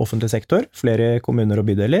fra offentlig sektor, flere kommuner og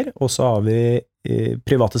bydeler, og så har vi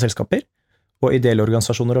private selskaper og ideelle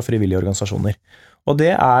organisasjoner og frivillige organisasjoner. Og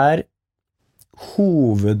det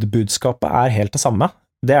hovedbudskapet helt det samme.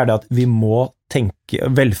 Det det at vi må tenke,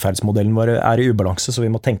 velferdsmodellen vår i ubalanse, så vi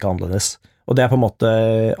må tenke annerledes. Og det på en måte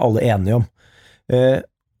alle enige om.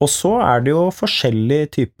 Og så det jo forskjellig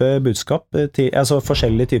type budskap, altså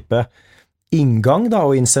forskjellig type inngang da,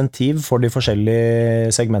 og insentiv for de forskjellige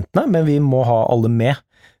segmentene, men vi må ha alle med.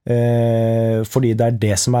 Fordi det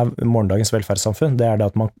det som morgendagens velferdssamfunn, det det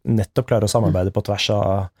at man nettopp klarer å samarbeide på tvers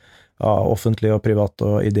av offentlig og privat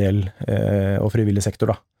og ideell og frivillig sektor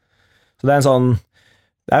da. Så det en sånn,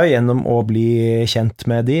 det jo gjennom å bli kjent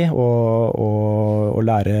med de og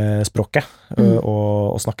lære språket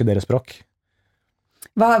og snakke deres språk.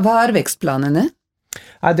 Hva vekstplanene?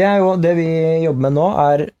 Nei, det jo det vi jobber med nå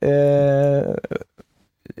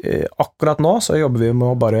akkurat nå så jobber vi med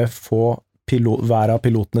å bare få hver av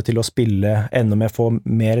pilotene til å spille enda mer, få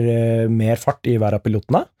mer fart i hver av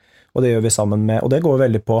pilotene, og det gjør vi sammen med, og det går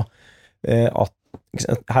veldig på at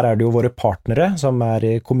her det jo våre partnere som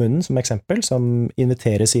i kommunen som eksempel, som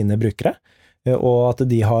inviterer sine brukere, og at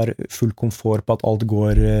de har full komfort på at alt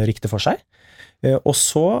går riktig for seg. Og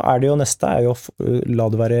så det jo neste jo å la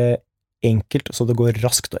det være enkelt, så det går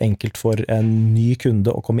raskt og enkelt for en ny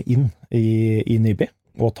kunde å komme inn i Nyby,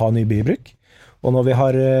 og ta Nyby i bruk. Og når vi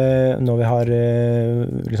har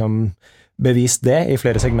liksom bevist det i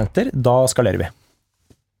flere segmenter, da skalerer vi.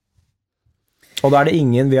 Og da det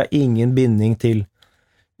vi har ingen binding til,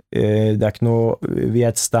 det ikke noe, vi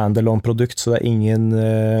et standalone produkt, så det ingen,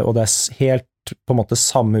 og det helt på en måte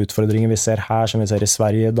samme utfordringer vi ser her, som vi ser i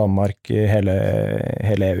Sverige, Danmark, hele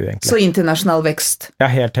EU egentlig. Så internasjonal vekst? Ja,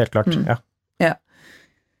 helt klart, ja. Ja.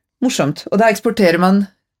 Morsomt. Og da eksporterer man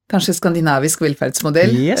kanskje skandinavisk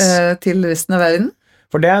velferdsmodell til resten av verden?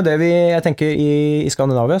 For det det jeg tenker i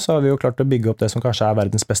Skandinavia, så har vi jo klart å bygge opp det som kanskje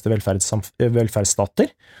verdens beste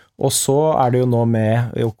velferdsstater, og så det jo nå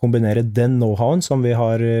med å kombinere den know-howen som vi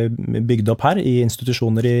har bygd opp her i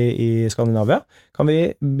institusjoner i Skandinavia, kan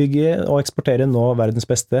vi bygge og eksportere nå verdens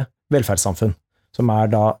beste velferdssamfunn, som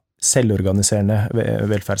da selvorganiserende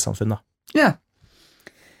velferdssamfunn. Da. Ja.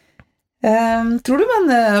 Tror du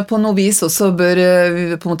man på noe vis også bør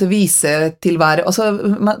på en måte vise til hver, altså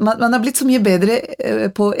man har blitt så mye bedre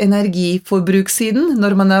på energiforbrukssiden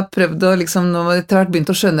når man har prøvd å liksom, når man etter hvert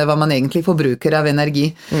begynt å skjønne hva man egentlig forbruker av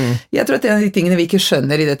energi. Jeg tror at en av de tingene vi ikke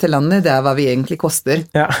skjønner i dette landet, det hva vi egentlig koster.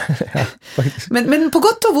 Ja, faktisk. Men på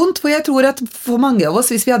godt og vondt, for jeg tror at for mange av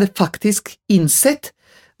oss, hvis vi hadde faktisk innsett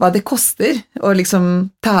hva det koster å liksom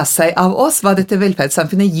ta seg av oss, hva dette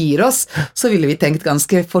velferdssamfunnet gir oss, så ville vi tenkt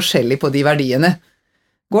ganske forskjellig på de verdiene.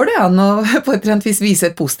 Går det an å på et eller annet vis vise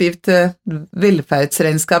et positivt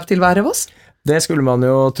velferdsregnskap til hver av oss? Det skulle man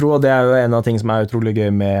jo tro, og det jo en av ting som utrolig gøy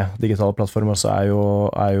med digitale plattformer også,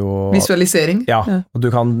 er jo visualisering. Ja, og du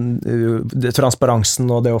kan, transparensen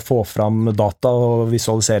og det å få fram data og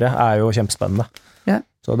visualisere jo kjempespennende. Ja.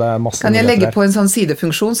 Så det masse kan jeg legge på en sånn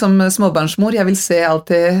sidefunksjon som småbarnsmor? Jeg vil se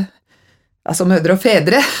alt det altså mødre og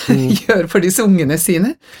fedre gjør for disse ungene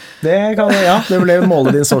sine. Det kan jeg, ja. Det ble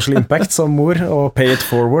måle din social impact som mor, og pay it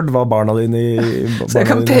forward, hva barna dine så jeg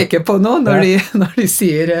kan peke på noe når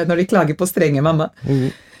de klager på strenge mamma.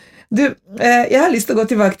 Du, jeg har lyst til å gå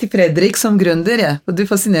tilbake til Fredrik som gründer, og du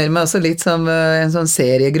fascinerer meg også litt som en sånn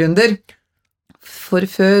seriegründer. For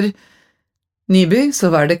før Nyby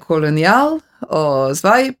så var det Kolonial og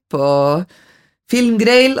Swipe og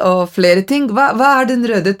Filmgrail og flere ting. Hva den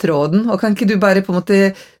røde tråden? Og kan ikke du bare på en måte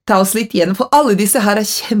ta oss litt igjennom, for alle disse her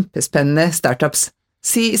kjempespennende startups.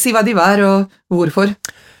 Si hva de var og hvorfor.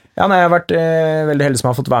 Ja, jeg har vært veldig heldig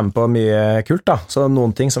som har fått være med på mye kult da. Så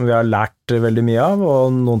noen ting som vi har lært veldig mye av,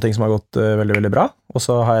 og noen ting som har gått veldig, veldig bra. Og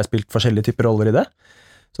så har jeg spilt forskjellige typer roller i det.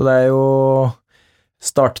 Så det jo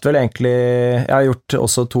startet vel egentlig, jeg har gjort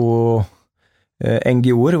også 2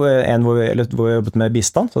 NGO-er, en hvor vi jobbet med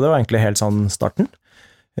bistand, så det var egentlig helt sånn starten.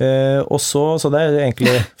 Og så det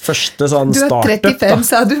egentlig første sånn startup. Du 35,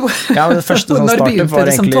 sa du. Ja, men det første sånn startup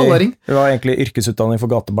var egentlig yrkesutdanning for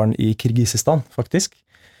gatebarn i Kirgisistan, faktisk.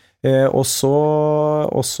 Og så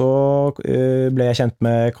ble jeg kjent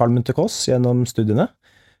med Karl Munthe-Kaas gjennom studiene.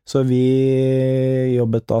 Så vi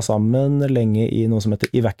jobbet da sammen lenge i noe som heter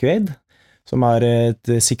Evacuate, som et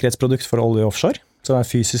sikkerhetsprodukt for olje offshore, så det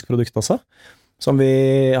et fysisk produkt også. Som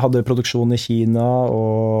vi hadde produksjon i Kina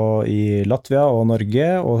og i Latvia og Norge,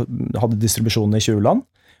 og hadde distribusjon i 20 land.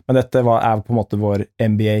 Men dette på en måte vår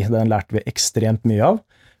MBA, den lærte vi ekstremt mye av,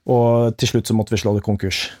 og til slutt så måtte vi slå det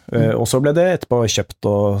konkurs. Og så ble det etterpå kjøpt,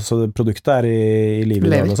 så produktet i livet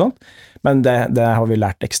i dag og sånt. Men det har vi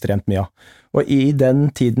lært ekstremt mye av. Og i den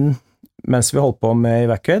tiden, mens vi holdt på med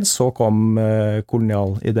Evacuate, så kom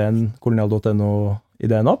Kolonial-ideen,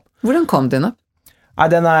 kolonial.no-ideen opp. Hvordan kom den opp? Nei,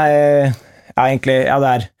 den egentlig,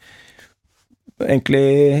 det egentlig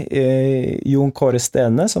Jon Kåre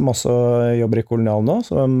Stene, som også jobber i Kolonial nå,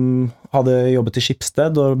 som hadde jobbet i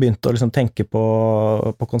Schibsted og begynte å liksom tenke på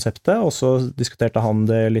konseptet, og så diskuterte han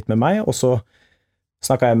det litt med meg, og så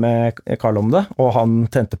snakket jeg med Karl om det, og han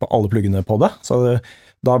tente på alle pluggene på det, så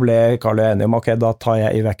da ble Karl og jeg enige om, ok, da tar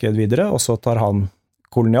jeg Evacuate videre, og så tar han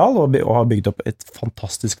Kolonial, og har bygd opp et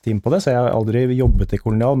fantastisk team på det, så jeg har aldri jobbet i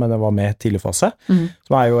Kolonial, men jeg var med i tidlig fase,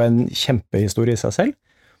 som jo en kjempehistorie i seg selv.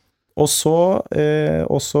 Og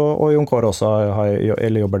Jon Kåre også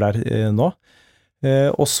jobber der nå.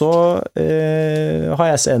 Og så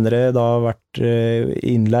har jeg senere da vært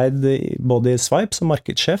innleid både i Swipe som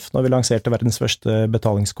markedssjef, når vi lanserte verdens første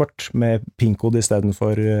betalingskort med PIN-kode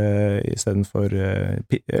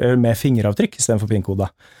med fingeravtrykk i stedet for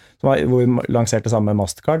PIN-kode. Hvor vi lanserte sammen med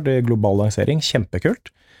Mastercard, global lansering,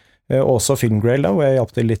 kjempekult. Også Filmgrail da, hvor jeg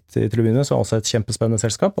hjalp til litt i tribunen, som også et kjempespennende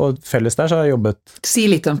selskap, og felles der så har jeg jobbet... Si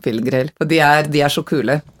litt om Filmgrail, for de er så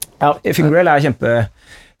kule. Ja, Filmgrail kjempe...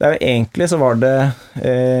 egentlig så var det...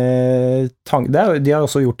 de har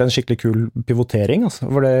også gjort en skikkelig kul pivotering, altså,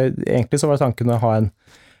 egentlig så var tanken å ha en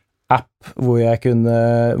app hvor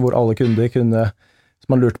alle kunder kunne...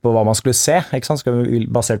 man lurte på hva man skulle se, ikke sant?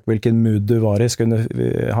 Basert på hvilken mood du var i, skulle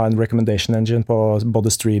ha en recommendation engine på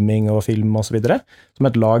både streaming og film og så videre, som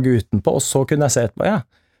et lag utenpå, og så kunne jeg se etterpå,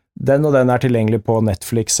 den og den tilgjengelig på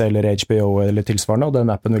Netflix eller HBO eller tilsvarende, og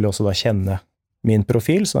den appen ville også da kjenne min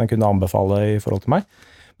profil, så den kunne anbefale i forhold til meg.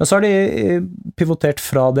 Men så har de pivotert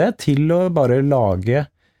fra det til å bare lage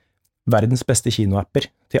verdens beste kinoapper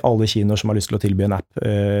til alle kinoer som har lyst til å tilby en app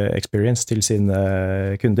experience til sine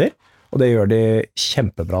kunder. Og det gjør de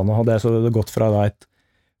kjempebra nå, og det så godt fra et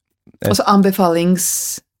også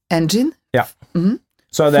anbefalingsengine? Ja.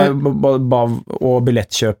 Så det og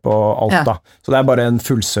billettkjøp og alt da. Så det bare en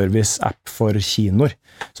fullservice-app for kinoer,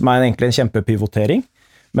 som egentlig en kjempepivotering,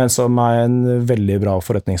 men som en veldig bra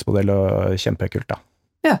forretningsmodell og kjempekult da.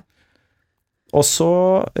 Ja. Og så,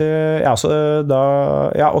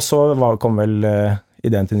 kom vel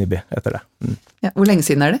ideen til Nyby etter det. Ja, hvor lenge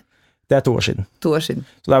siden det? Det 2 år siden. 2 år siden.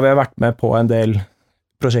 Så der har jeg vært med på en del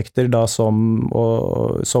prosjekter da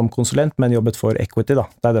som konsulent, men jobbet for equity da.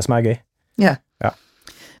 Det det som gøy. Ja. Ja.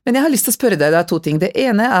 Men jeg har lyst til å spørre deg, det 2 ting. Det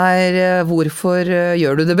ene hvorfor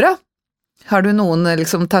gjør du det bra? Har du noen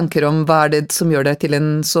liksom, tanker om hva det som gjør deg til en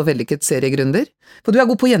så vellykket seriegründer? For du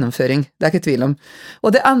god på gjennomføring, det ikke tvil om.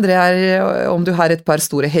 Og det andre om du har et par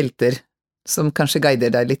store helter som kanskje guider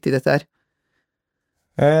deg litt i dette her.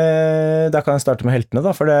 Da kan jeg starte med heltene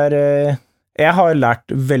da, for jeg har lært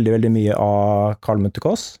veldig, veldig mye av Carl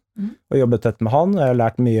Munthe-Kaas, og jobbet tett med han. Jeg har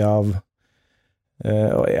lært mye av,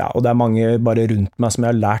 og det mange bare rundt meg som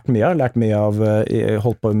jeg har lært mye av. Lært mye av,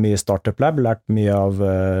 holdt på mye Startup Lab, lært mye av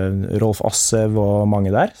Rolf Assev og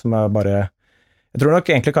mange der, som bare, jeg tror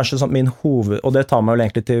nok egentlig kanskje sånn min og det tar meg vel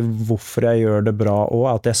egentlig til hvorfor jeg gjør det bra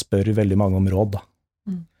også, at jeg spør veldig mange om råd da.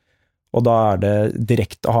 Og da det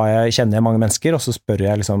direkte, kjenner jeg mange mennesker, og så spør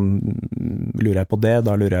jeg liksom, lurer jeg på det,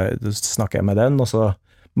 da snakker jeg med den, og så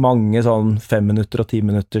mange sånn 5 minutter og 10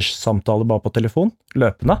 minutters samtale bare på telefon,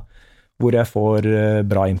 løpende, hvor jeg får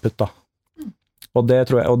bra input da. Og det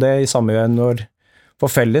tror jeg, og det i samme gjør når,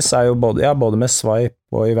 for felles jo både med Swipe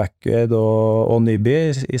og Evacuate og Nyby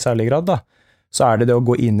i særlig grad da, så det å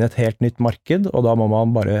gå inn i et helt nytt marked, og da må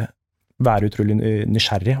man bare være utrolig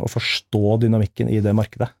nysgjerrig og forstå dynamikken i det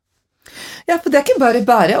markedet. Ja, for det ikke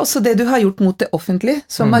bare, også det du har gjort mot det offentlige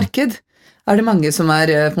som marked. Det mange som på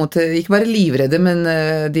en måte, ikke bare livredde, men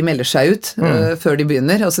de melder seg ut før de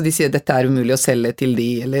begynner, altså de sier dette umulig å selge til de,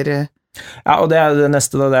 eller... Ja, og det det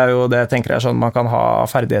neste, da, det jo det jeg tenker sånn, man kan ha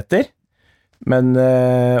ferdigheter, men,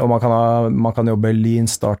 og man kan jobbe lean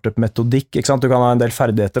startup metodikk, ikke sant? Du kan ha en del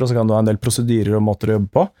ferdigheter, og så kan du ha en del prosedyrer og måter å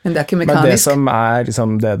jobbe på. Men det ikke mekanisk. Men det som liksom,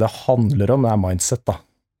 det handler om, det mindset da.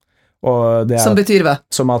 Og det som betyr hva?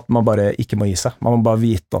 Som at man bare ikke må gi seg. Man må bare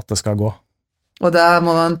vite at det skal gå. Og da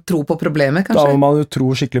må man tro på problemet, kanskje? Da må man jo tro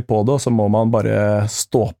skikkelig på det, og så må man bare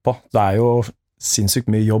stå på. Det jo sinnssykt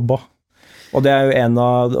mye jobb også. Og det jo en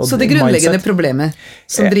av... Så det grunnleggende problemet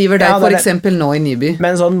som driver deg for eksempel nå i Nyby?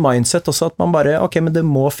 Men sånn mindset også, at man bare, ok, men det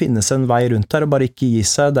må finnes en vei rundt her, og bare ikke gi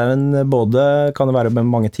seg. Det både, kan det være med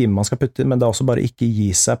mange timer man skal putte inn, men det også bare ikke gi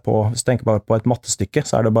seg på, hvis du tenker bare på et mattestykke,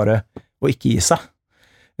 så det bare å ikke gi seg.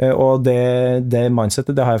 Og det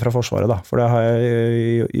mindsetet, det har jeg fra Forsvaret da, for det har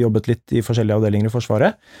jeg jobbet litt i forskjellige avdelinger i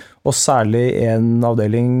Forsvaret, og særlig en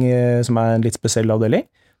avdeling som en litt spesiell avdeling,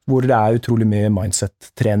 hvor det utrolig mye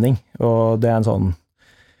mindset-trening, og det en sånn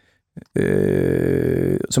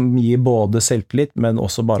som gir både selvtillit, men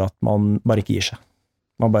også bare at man bare ikke gir seg.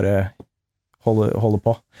 Man bare holder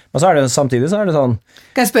på. Men så det samtidig så det sånn...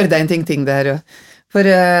 Kan jeg spørre deg en ting der, jo? For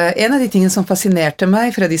en av de tingene som fascinerte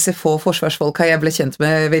meg fra disse få forsvarsfolka jeg ble kjent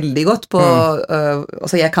med veldig godt på,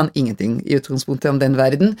 altså jeg kan ingenting i utgangspunktet om den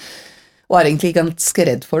verden, og egentlig ganske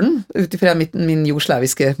redd for den, utifra min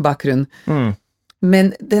jugoslaviske bakgrunn.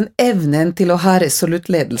 Men den evnen til å ha resolutt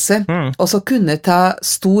ledelse, og så kunne ta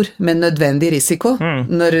stor, men nødvendig risiko,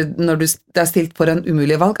 når du stilt foran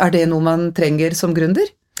umulige valg, det noe man trenger som gründer?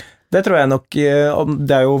 Det tror jeg nok,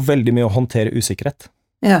 det jo veldig mye å håndtere usikkerhet.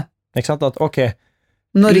 Ja. Ikke sant? At ok,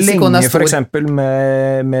 lenge for eksempel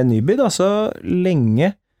med Nyby da, så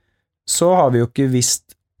lenge så har vi jo ikke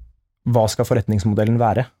visst hva skal forretningsmodellen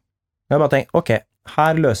være. Jeg har bare tenkt, ok,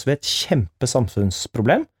 her løser vi et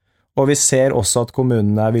kjempesamfunnsproblem, og vi ser også at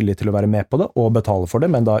kommunene villige til å være med på det, og betale for det,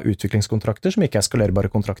 men da utviklingskontrakter som ikke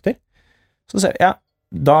skalerbare kontrakter. Så ser jeg, ja,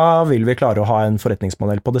 da vil vi klare å ha en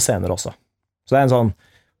forretningsmodell på det senere også. Så det en sånn,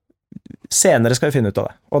 senere skal vi finne ut av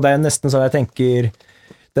det. Og det nesten så jeg tenker,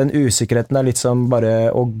 den usikkerheten litt som bare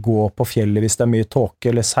å gå på fjellet hvis det mye tåke,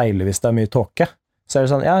 eller seile hvis det mye tåke. Så det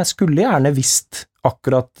sånn, ja, jeg skulle gjerne visst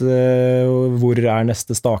akkurat hvor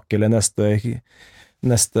neste stake, eller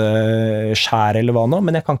neste skjær, eller hva nå,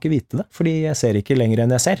 men jeg kan ikke vite det, fordi jeg ser ikke lenger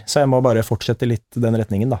enn jeg ser. Så jeg må bare fortsette litt den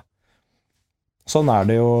retningen da. Sånn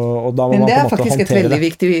det jo, og da må man på en måte håndtere det. Men det faktisk et veldig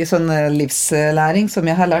viktig sånn livslæring, som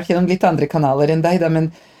jeg har lært gjennom litt andre kanaler enn deg, da, men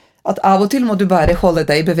at av og til må du bare holde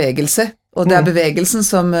deg i bevegelse, og det bevegelsen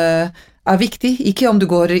som viktig, ikke om du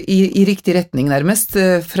går i riktig retning nærmest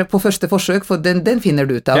på første forsøk, for den finner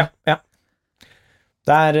du ut av. Ja.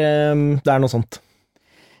 Det noe sånt.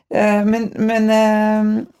 Men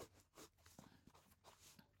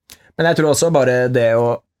jeg tror også bare det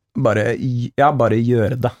å bare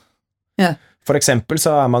gjøre det. Ja. For eksempel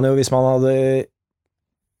så man jo, hvis man hadde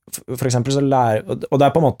for eksempel så lære, og det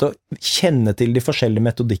på en måte å kjenne til de forskjellige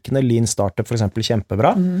metodikkene, lean startup for eksempel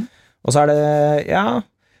kjempebra, og så det, ja,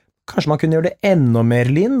 kanskje man kunne gjøre det enda mer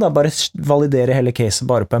lean, da bare validere hele caset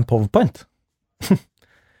bare på en PowerPoint.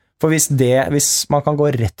 For hvis man kan gå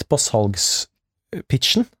rett på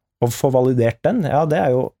salgspitchen, Å få validert den, ja, det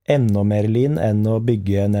jo enda mer lean enn å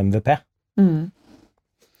bygge en MVP.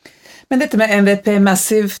 Men dette med MVP,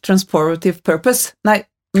 Massive Transformative Purpose, nei,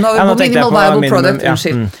 nå Minimal Viable Product,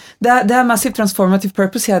 minimum, ja. Det Massive Transformative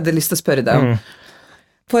Purpose jeg hadde lyst til å spørre deg om.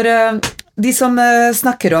 For de som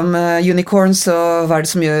snakker om unicorns og hva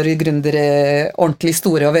det som gjør gründere ordentlig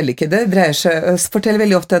store og vellykkede, forteller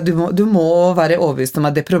veldig ofte at du må være overbevist om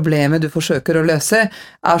at det problemet du forsøker å løse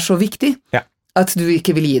så viktig. Ja. At du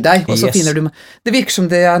ikke vil gi deg, og så finner du... Det virker som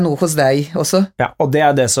det noe hos deg også. Ja, og det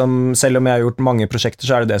det som, selv om jeg har gjort mange prosjekter,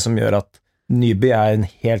 så det som gjør at Nyby en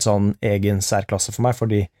helt sånn egen særklasse for meg,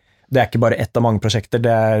 fordi det ikke bare ett av mange prosjekter,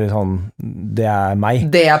 det sånn, det meg.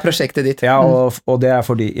 Det prosjektet ditt. Ja, og det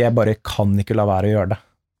fordi jeg bare kan ikke la være å gjøre det.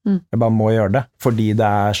 Jeg bare må gjøre det, fordi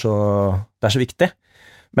det så viktig.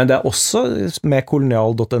 Men det også, med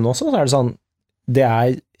kolonial.no så det sånn, det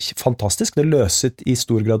fantastisk, det løser i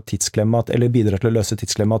stor grad tidsklemma, eller bidrar til å løse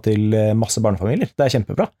tidsklemma til masse barnefamilier. Det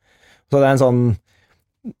kjempebra. Så det en sånn,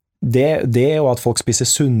 det og at folk spiser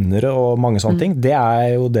sunnere og mange sånne ting, det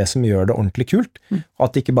jo det som gjør det ordentlig kult.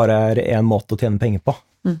 At det ikke bare en måte å tjene penger på.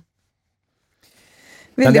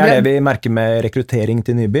 Men det det vi merker med rekruttering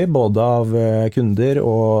til Nyby, både av kunder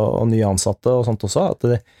og nye ansatte og sånt også, at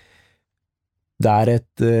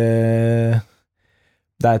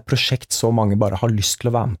det et prosjekt så mange bare har lyst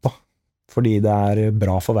til å være med på, fordi det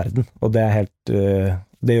bra for verden, og det helt,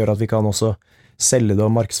 det gjør at vi kan også selge det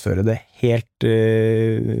og markedsføre det helt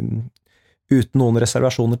uten noen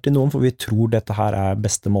reservasjoner til noen, for vi tror dette her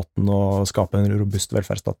beste måten å skape en robust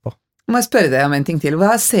velferdsstat på. Må jeg spørre deg om en ting til?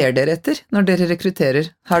 Hva ser dere etter når dere rekrutterer?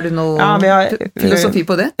 Har du noe filosofi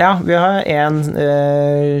på det? Ja, vi har en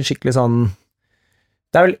skikkelig sånn,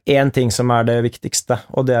 det vel en ting som det viktigste,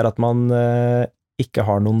 og det at man ikke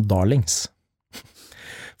har noen darlings.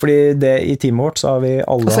 Fordi i teamet vårt så har vi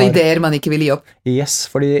alle... Altså ideer man ikke vil gi opp? Yes,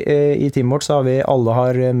 fordi i teamet vårt så har vi alle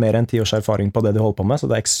har mer enn 10 års erfaring på det de holder på med, så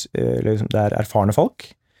det erfarne folk.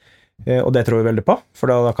 Og det tror vi veldig på, for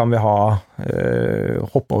da kan vi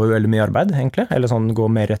hoppe over veldig mye arbeid, egentlig, eller sånn gå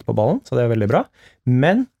mer rett på ballen, så det veldig bra.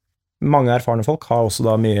 Men mange erfarne folk har også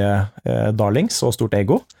da mye darlings og stort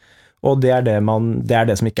ego, og det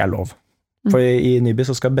det som ikke lov. For i Nyby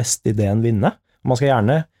så skal beste ideen vinne. Man skal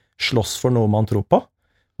gjerne slåss for noe man tror på,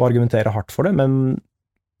 og argumentere hardt for det, men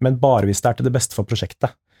bare hvis det til det beste for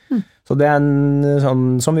prosjektet. Så det en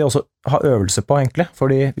sånn som vi også har øvelse på, egentlig,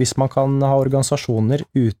 fordi hvis man kan ha organisasjoner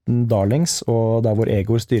uten darlings, og der hvor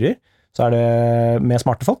egoer styrer, så det med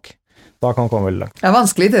smarte folk. Da kan det komme veldig langt. Det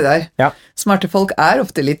vanskelig det der. Ja. Smarte folk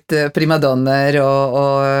ofte litt primadonner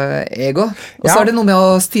og ego, og så det noe med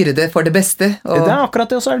å styre det for det beste. Og... Det akkurat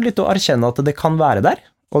det, og så det litt å erkjenne at det kan være der,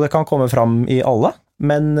 og det kan komme fram i alle,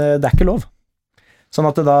 men det ikke lov. Sånn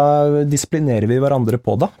at da disiplinerer vi hverandre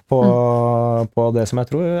på det, på det som jeg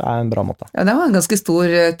tror en bra måte. Ja, det var en ganske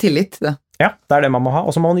stor tillit, det. Ja, det det man må ha,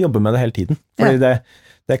 og så må man jobbe med det hele tiden. Fordi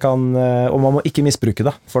det kan, og man må ikke misbruke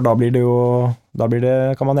det, for da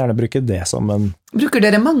kan man gjerne bruke det som en... Bruker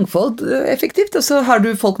dere mangfold effektivt, og så har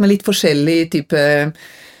du folk med litt forskjellig type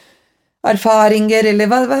erfaringer, eller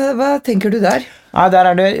hva tenker du der? Nei,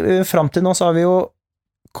 der det, frem til nå så har vi jo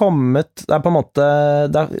kommet, det på en måte,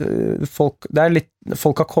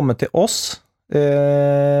 folk har kommet til oss,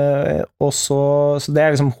 og så det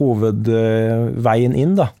liksom hovedveien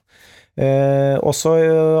inn da. Og så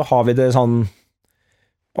har vi det sånn,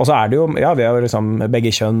 og så det jo, ja, vi har liksom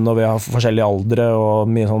begge kjønn, og vi har forskjellige aldre,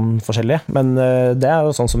 og mye sånn forskjellig, men det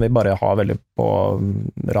jo sånn som vi bare har veldig på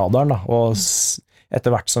radaren da, og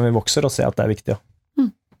etter hvert som vi vokser, og ser at det viktig.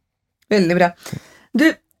 Veldig bra. Du,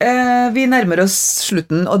 vi nærmer oss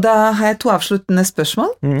slutten, og da har jeg 2 avsluttende spørsmål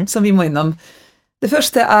som vi må innom. Det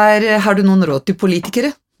første har du noen råd til politikere?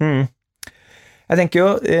 Jeg tenker jo,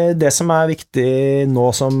 det som viktig nå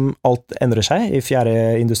som alt endrer seg, i 4.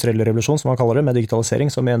 industrielle revolusjon, som man kaller det, med digitalisering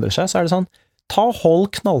som endrer seg, så det sånn, hold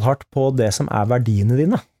knallhardt på det som verdiene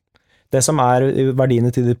dine. Det som verdiene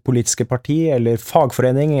til det politiske parti, eller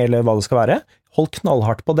fagforening, eller hva det skal være. Hold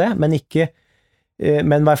knallhardt på det,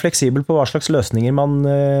 men vær fleksibel på hva slags løsninger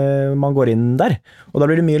man går inn der. Og da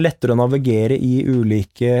blir det mye lettere å navigere i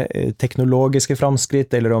ulike teknologiske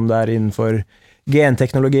framskritt, eller om det innenfor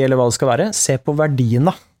genteknologi, eller hva det skal være. Se på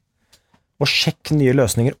verdiene, og sjekk nye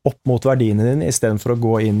løsninger opp mot verdiene dine, i stedet for å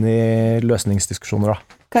gå inn i løsningsdiskusjoner.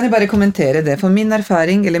 Da. Kan jeg bare kommentere det? For min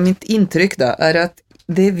erfaring, eller mitt inntrykk da, at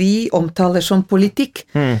det vi omtaler som politikk,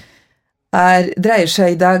 dreier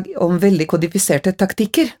seg i dag om veldig kodifiserte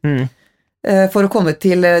taktikker. for å komme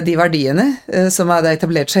til de verdiene som hadde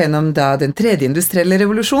etablert seg gjennom da den tredje industrielle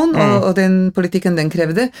revolusjon, og den politikken den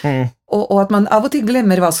krevde, og at man av og til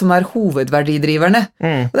glemmer hva som hovedverdidriverne.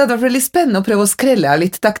 Og det hadde vært veldig spennende å prøve å skrelle av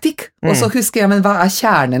litt taktikk, og så husker jeg, men hva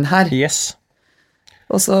kjernen her? Yes.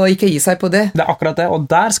 Og så ikke gi seg på det. Det akkurat det, og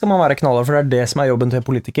der skal man være knaller, for det det som jobben til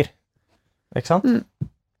politiker. Ikke sant?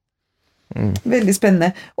 Veldig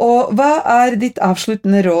spennende. Og hva ditt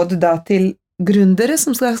avsluttende råd da til gründere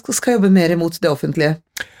som skal jobbe mer mot det offentlige?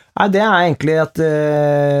 Nei, det egentlig at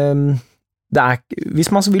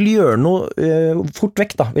hvis man vil gjøre noe fort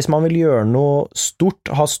vekk da, hvis man vil gjøre noe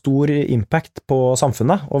stort, ha stor impact på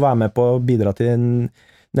samfunnet, og være med på å bidra til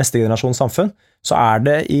neste generasjons samfunn, så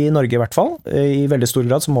det i Norge i hvert fall, i veldig stor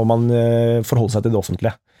grad, så må man forholde seg til det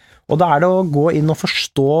offentlige. Og da det å gå inn og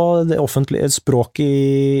forstå det offentlige språket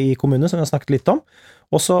i kommunen, som vi har snakket litt om,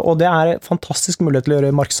 og det fantastisk mulighet til å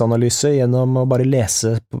gjøre markedsanalyse gjennom å bare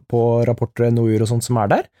lese på rapporter, NOU-er og sånt som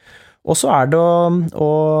der. Og så det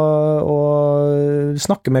å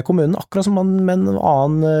snakke med kommunen akkurat som man med en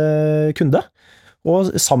annen kunde,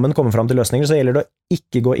 og sammen komme fram til løsninger. Så gjelder det å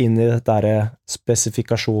ikke gå inn i dette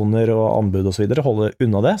spesifikasjoner og anbud og så videre, holde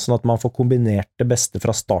unna det, sånn at man får kombinert det beste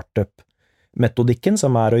fra startup-metodikken,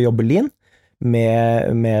 som å jobbe lean,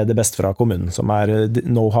 med det beste fra kommunen, som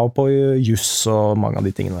know-how på juss og mange av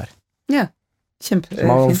de tingene der. Ja, kjempefint.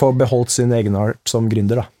 Man får beholdt sin egenart som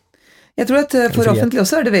gründer da. Jeg tror at for offentlig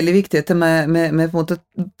også det veldig viktig med på en måte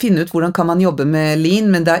finne ut hvordan kan man jobbe med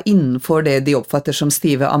lean, men det innenfor det de oppfatter som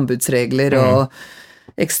stive anbudsregler og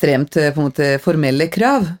ekstremt på en måte formelle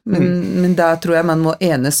krav, men da tror jeg man må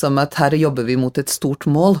enes om at her jobber vi mot et stort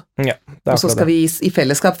mål, ja, og så skal vi i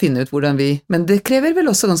fellesskap finne ut hvordan vi, men det krever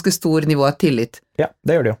vel også ganske stor nivå av tillit. Ja,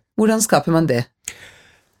 det gjør det jo. Hvordan skaper man det?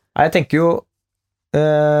 Jeg tenker jo,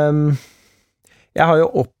 jeg har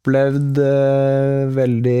jo opplevd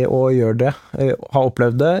veldig å gjøre det, har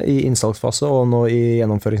opplevd det i innsalgsfase og nå i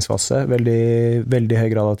gjennomføringsfase, veldig, veldig høy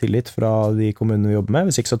grad av tillit fra de kommunene vi jobber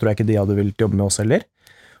med, hvis ikke så tror jeg ikke de hadde villet jobbe med oss heller.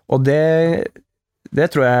 Og det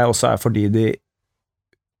tror jeg også fordi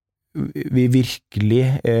vi virkelig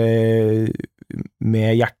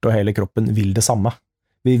med hjerte og hele kroppen vil det samme.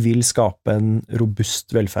 Vi vil skape en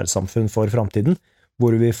robust velferdssamfunn for fremtiden,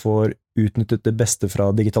 hvor vi får utnyttet det beste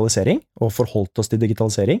fra digitalisering, og forholdt oss til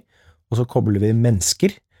digitalisering, og så kobler vi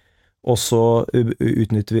mennesker, og så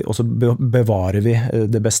utnytter vi, og så bevarer vi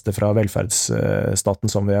det beste fra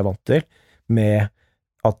velferdsstaten som vi vant til, med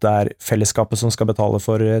at det fellesskapet som skal betale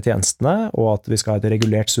for tjenestene, og at vi skal ha et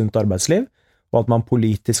regulert, sunt arbeidsliv, og at man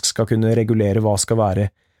politisk skal kunne regulere hva skal være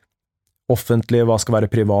offentlig, hva skal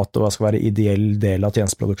være privat, og hva skal være ideell del av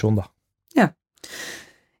tjenesteproduksjon da. Ja.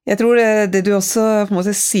 Jeg tror det du også på en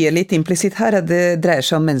måte sier litt implisitt her, det dreier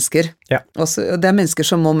seg om mennesker. Ja. Også, og det mennesker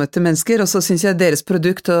som må møte mennesker, og så synes jeg deres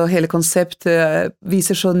produkt og hele konsept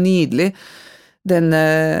viser så nydelig den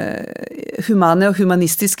humane og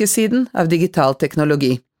humanistiske siden av digital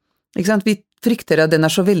teknologi. Ikke sant? Vi frykter at den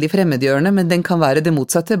så veldig fremmedgjørende, men den kan være det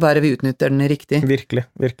motsatte, bare vi utnytter den riktig. Virkelig,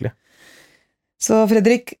 virkelig. Så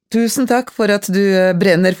Fredrik, tusen takk for at du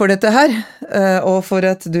brenner for dette her, og for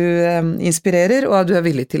at du inspirerer, og at du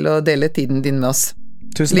villig til å dele tiden din med oss.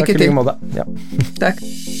 Tusen takk i like måte. Ja. Takk.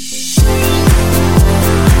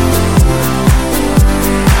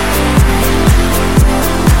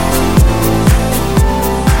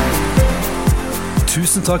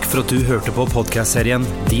 Tusen takk for at du hørte på podcast-serien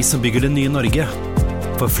De som bygger det nye Norge.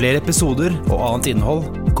 For flere episoder og annet innhold,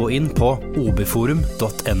 gå inn på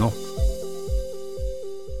obforum.no.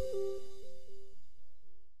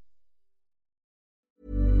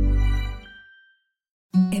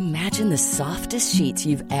 Imagine the softest sheets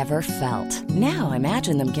you've ever felt. Now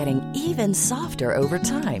imagine them getting even softer over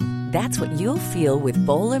time. That's what you'll feel with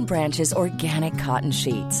Boll & Branch's organic cotton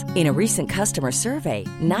sheets. In a recent customer survey,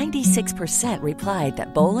 96% replied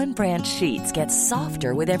that Boll & Branch sheets get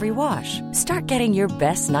softer with every wash. Start getting your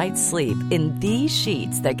best night's sleep in these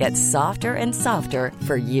sheets that get softer and softer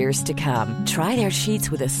for years to come. Try their sheets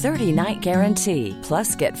with a 30-night guarantee.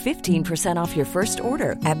 Plus, get 15% off your first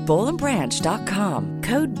order at bollandbranch.com.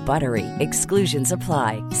 Code BUTTERY. Exclusions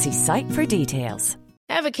apply. See site for details.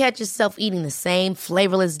 Ever catch yourself eating the same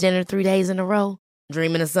flavorless dinner 3 days in a row?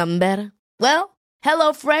 Dreaming of something better? Well,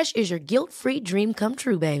 HelloFresh is your guilt-free dream come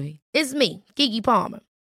true, baby. It's me, Keke Palmer.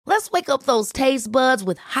 Let's wake up those taste buds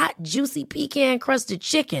with hot, juicy pecan-crusted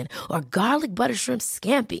chicken or garlic butter shrimp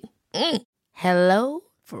scampi. Hello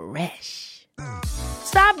Fresh.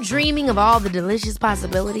 Stop dreaming of all the delicious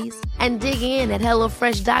possibilities and dig in at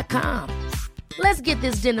HelloFresh.com. Let's get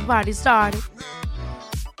this dinner party started.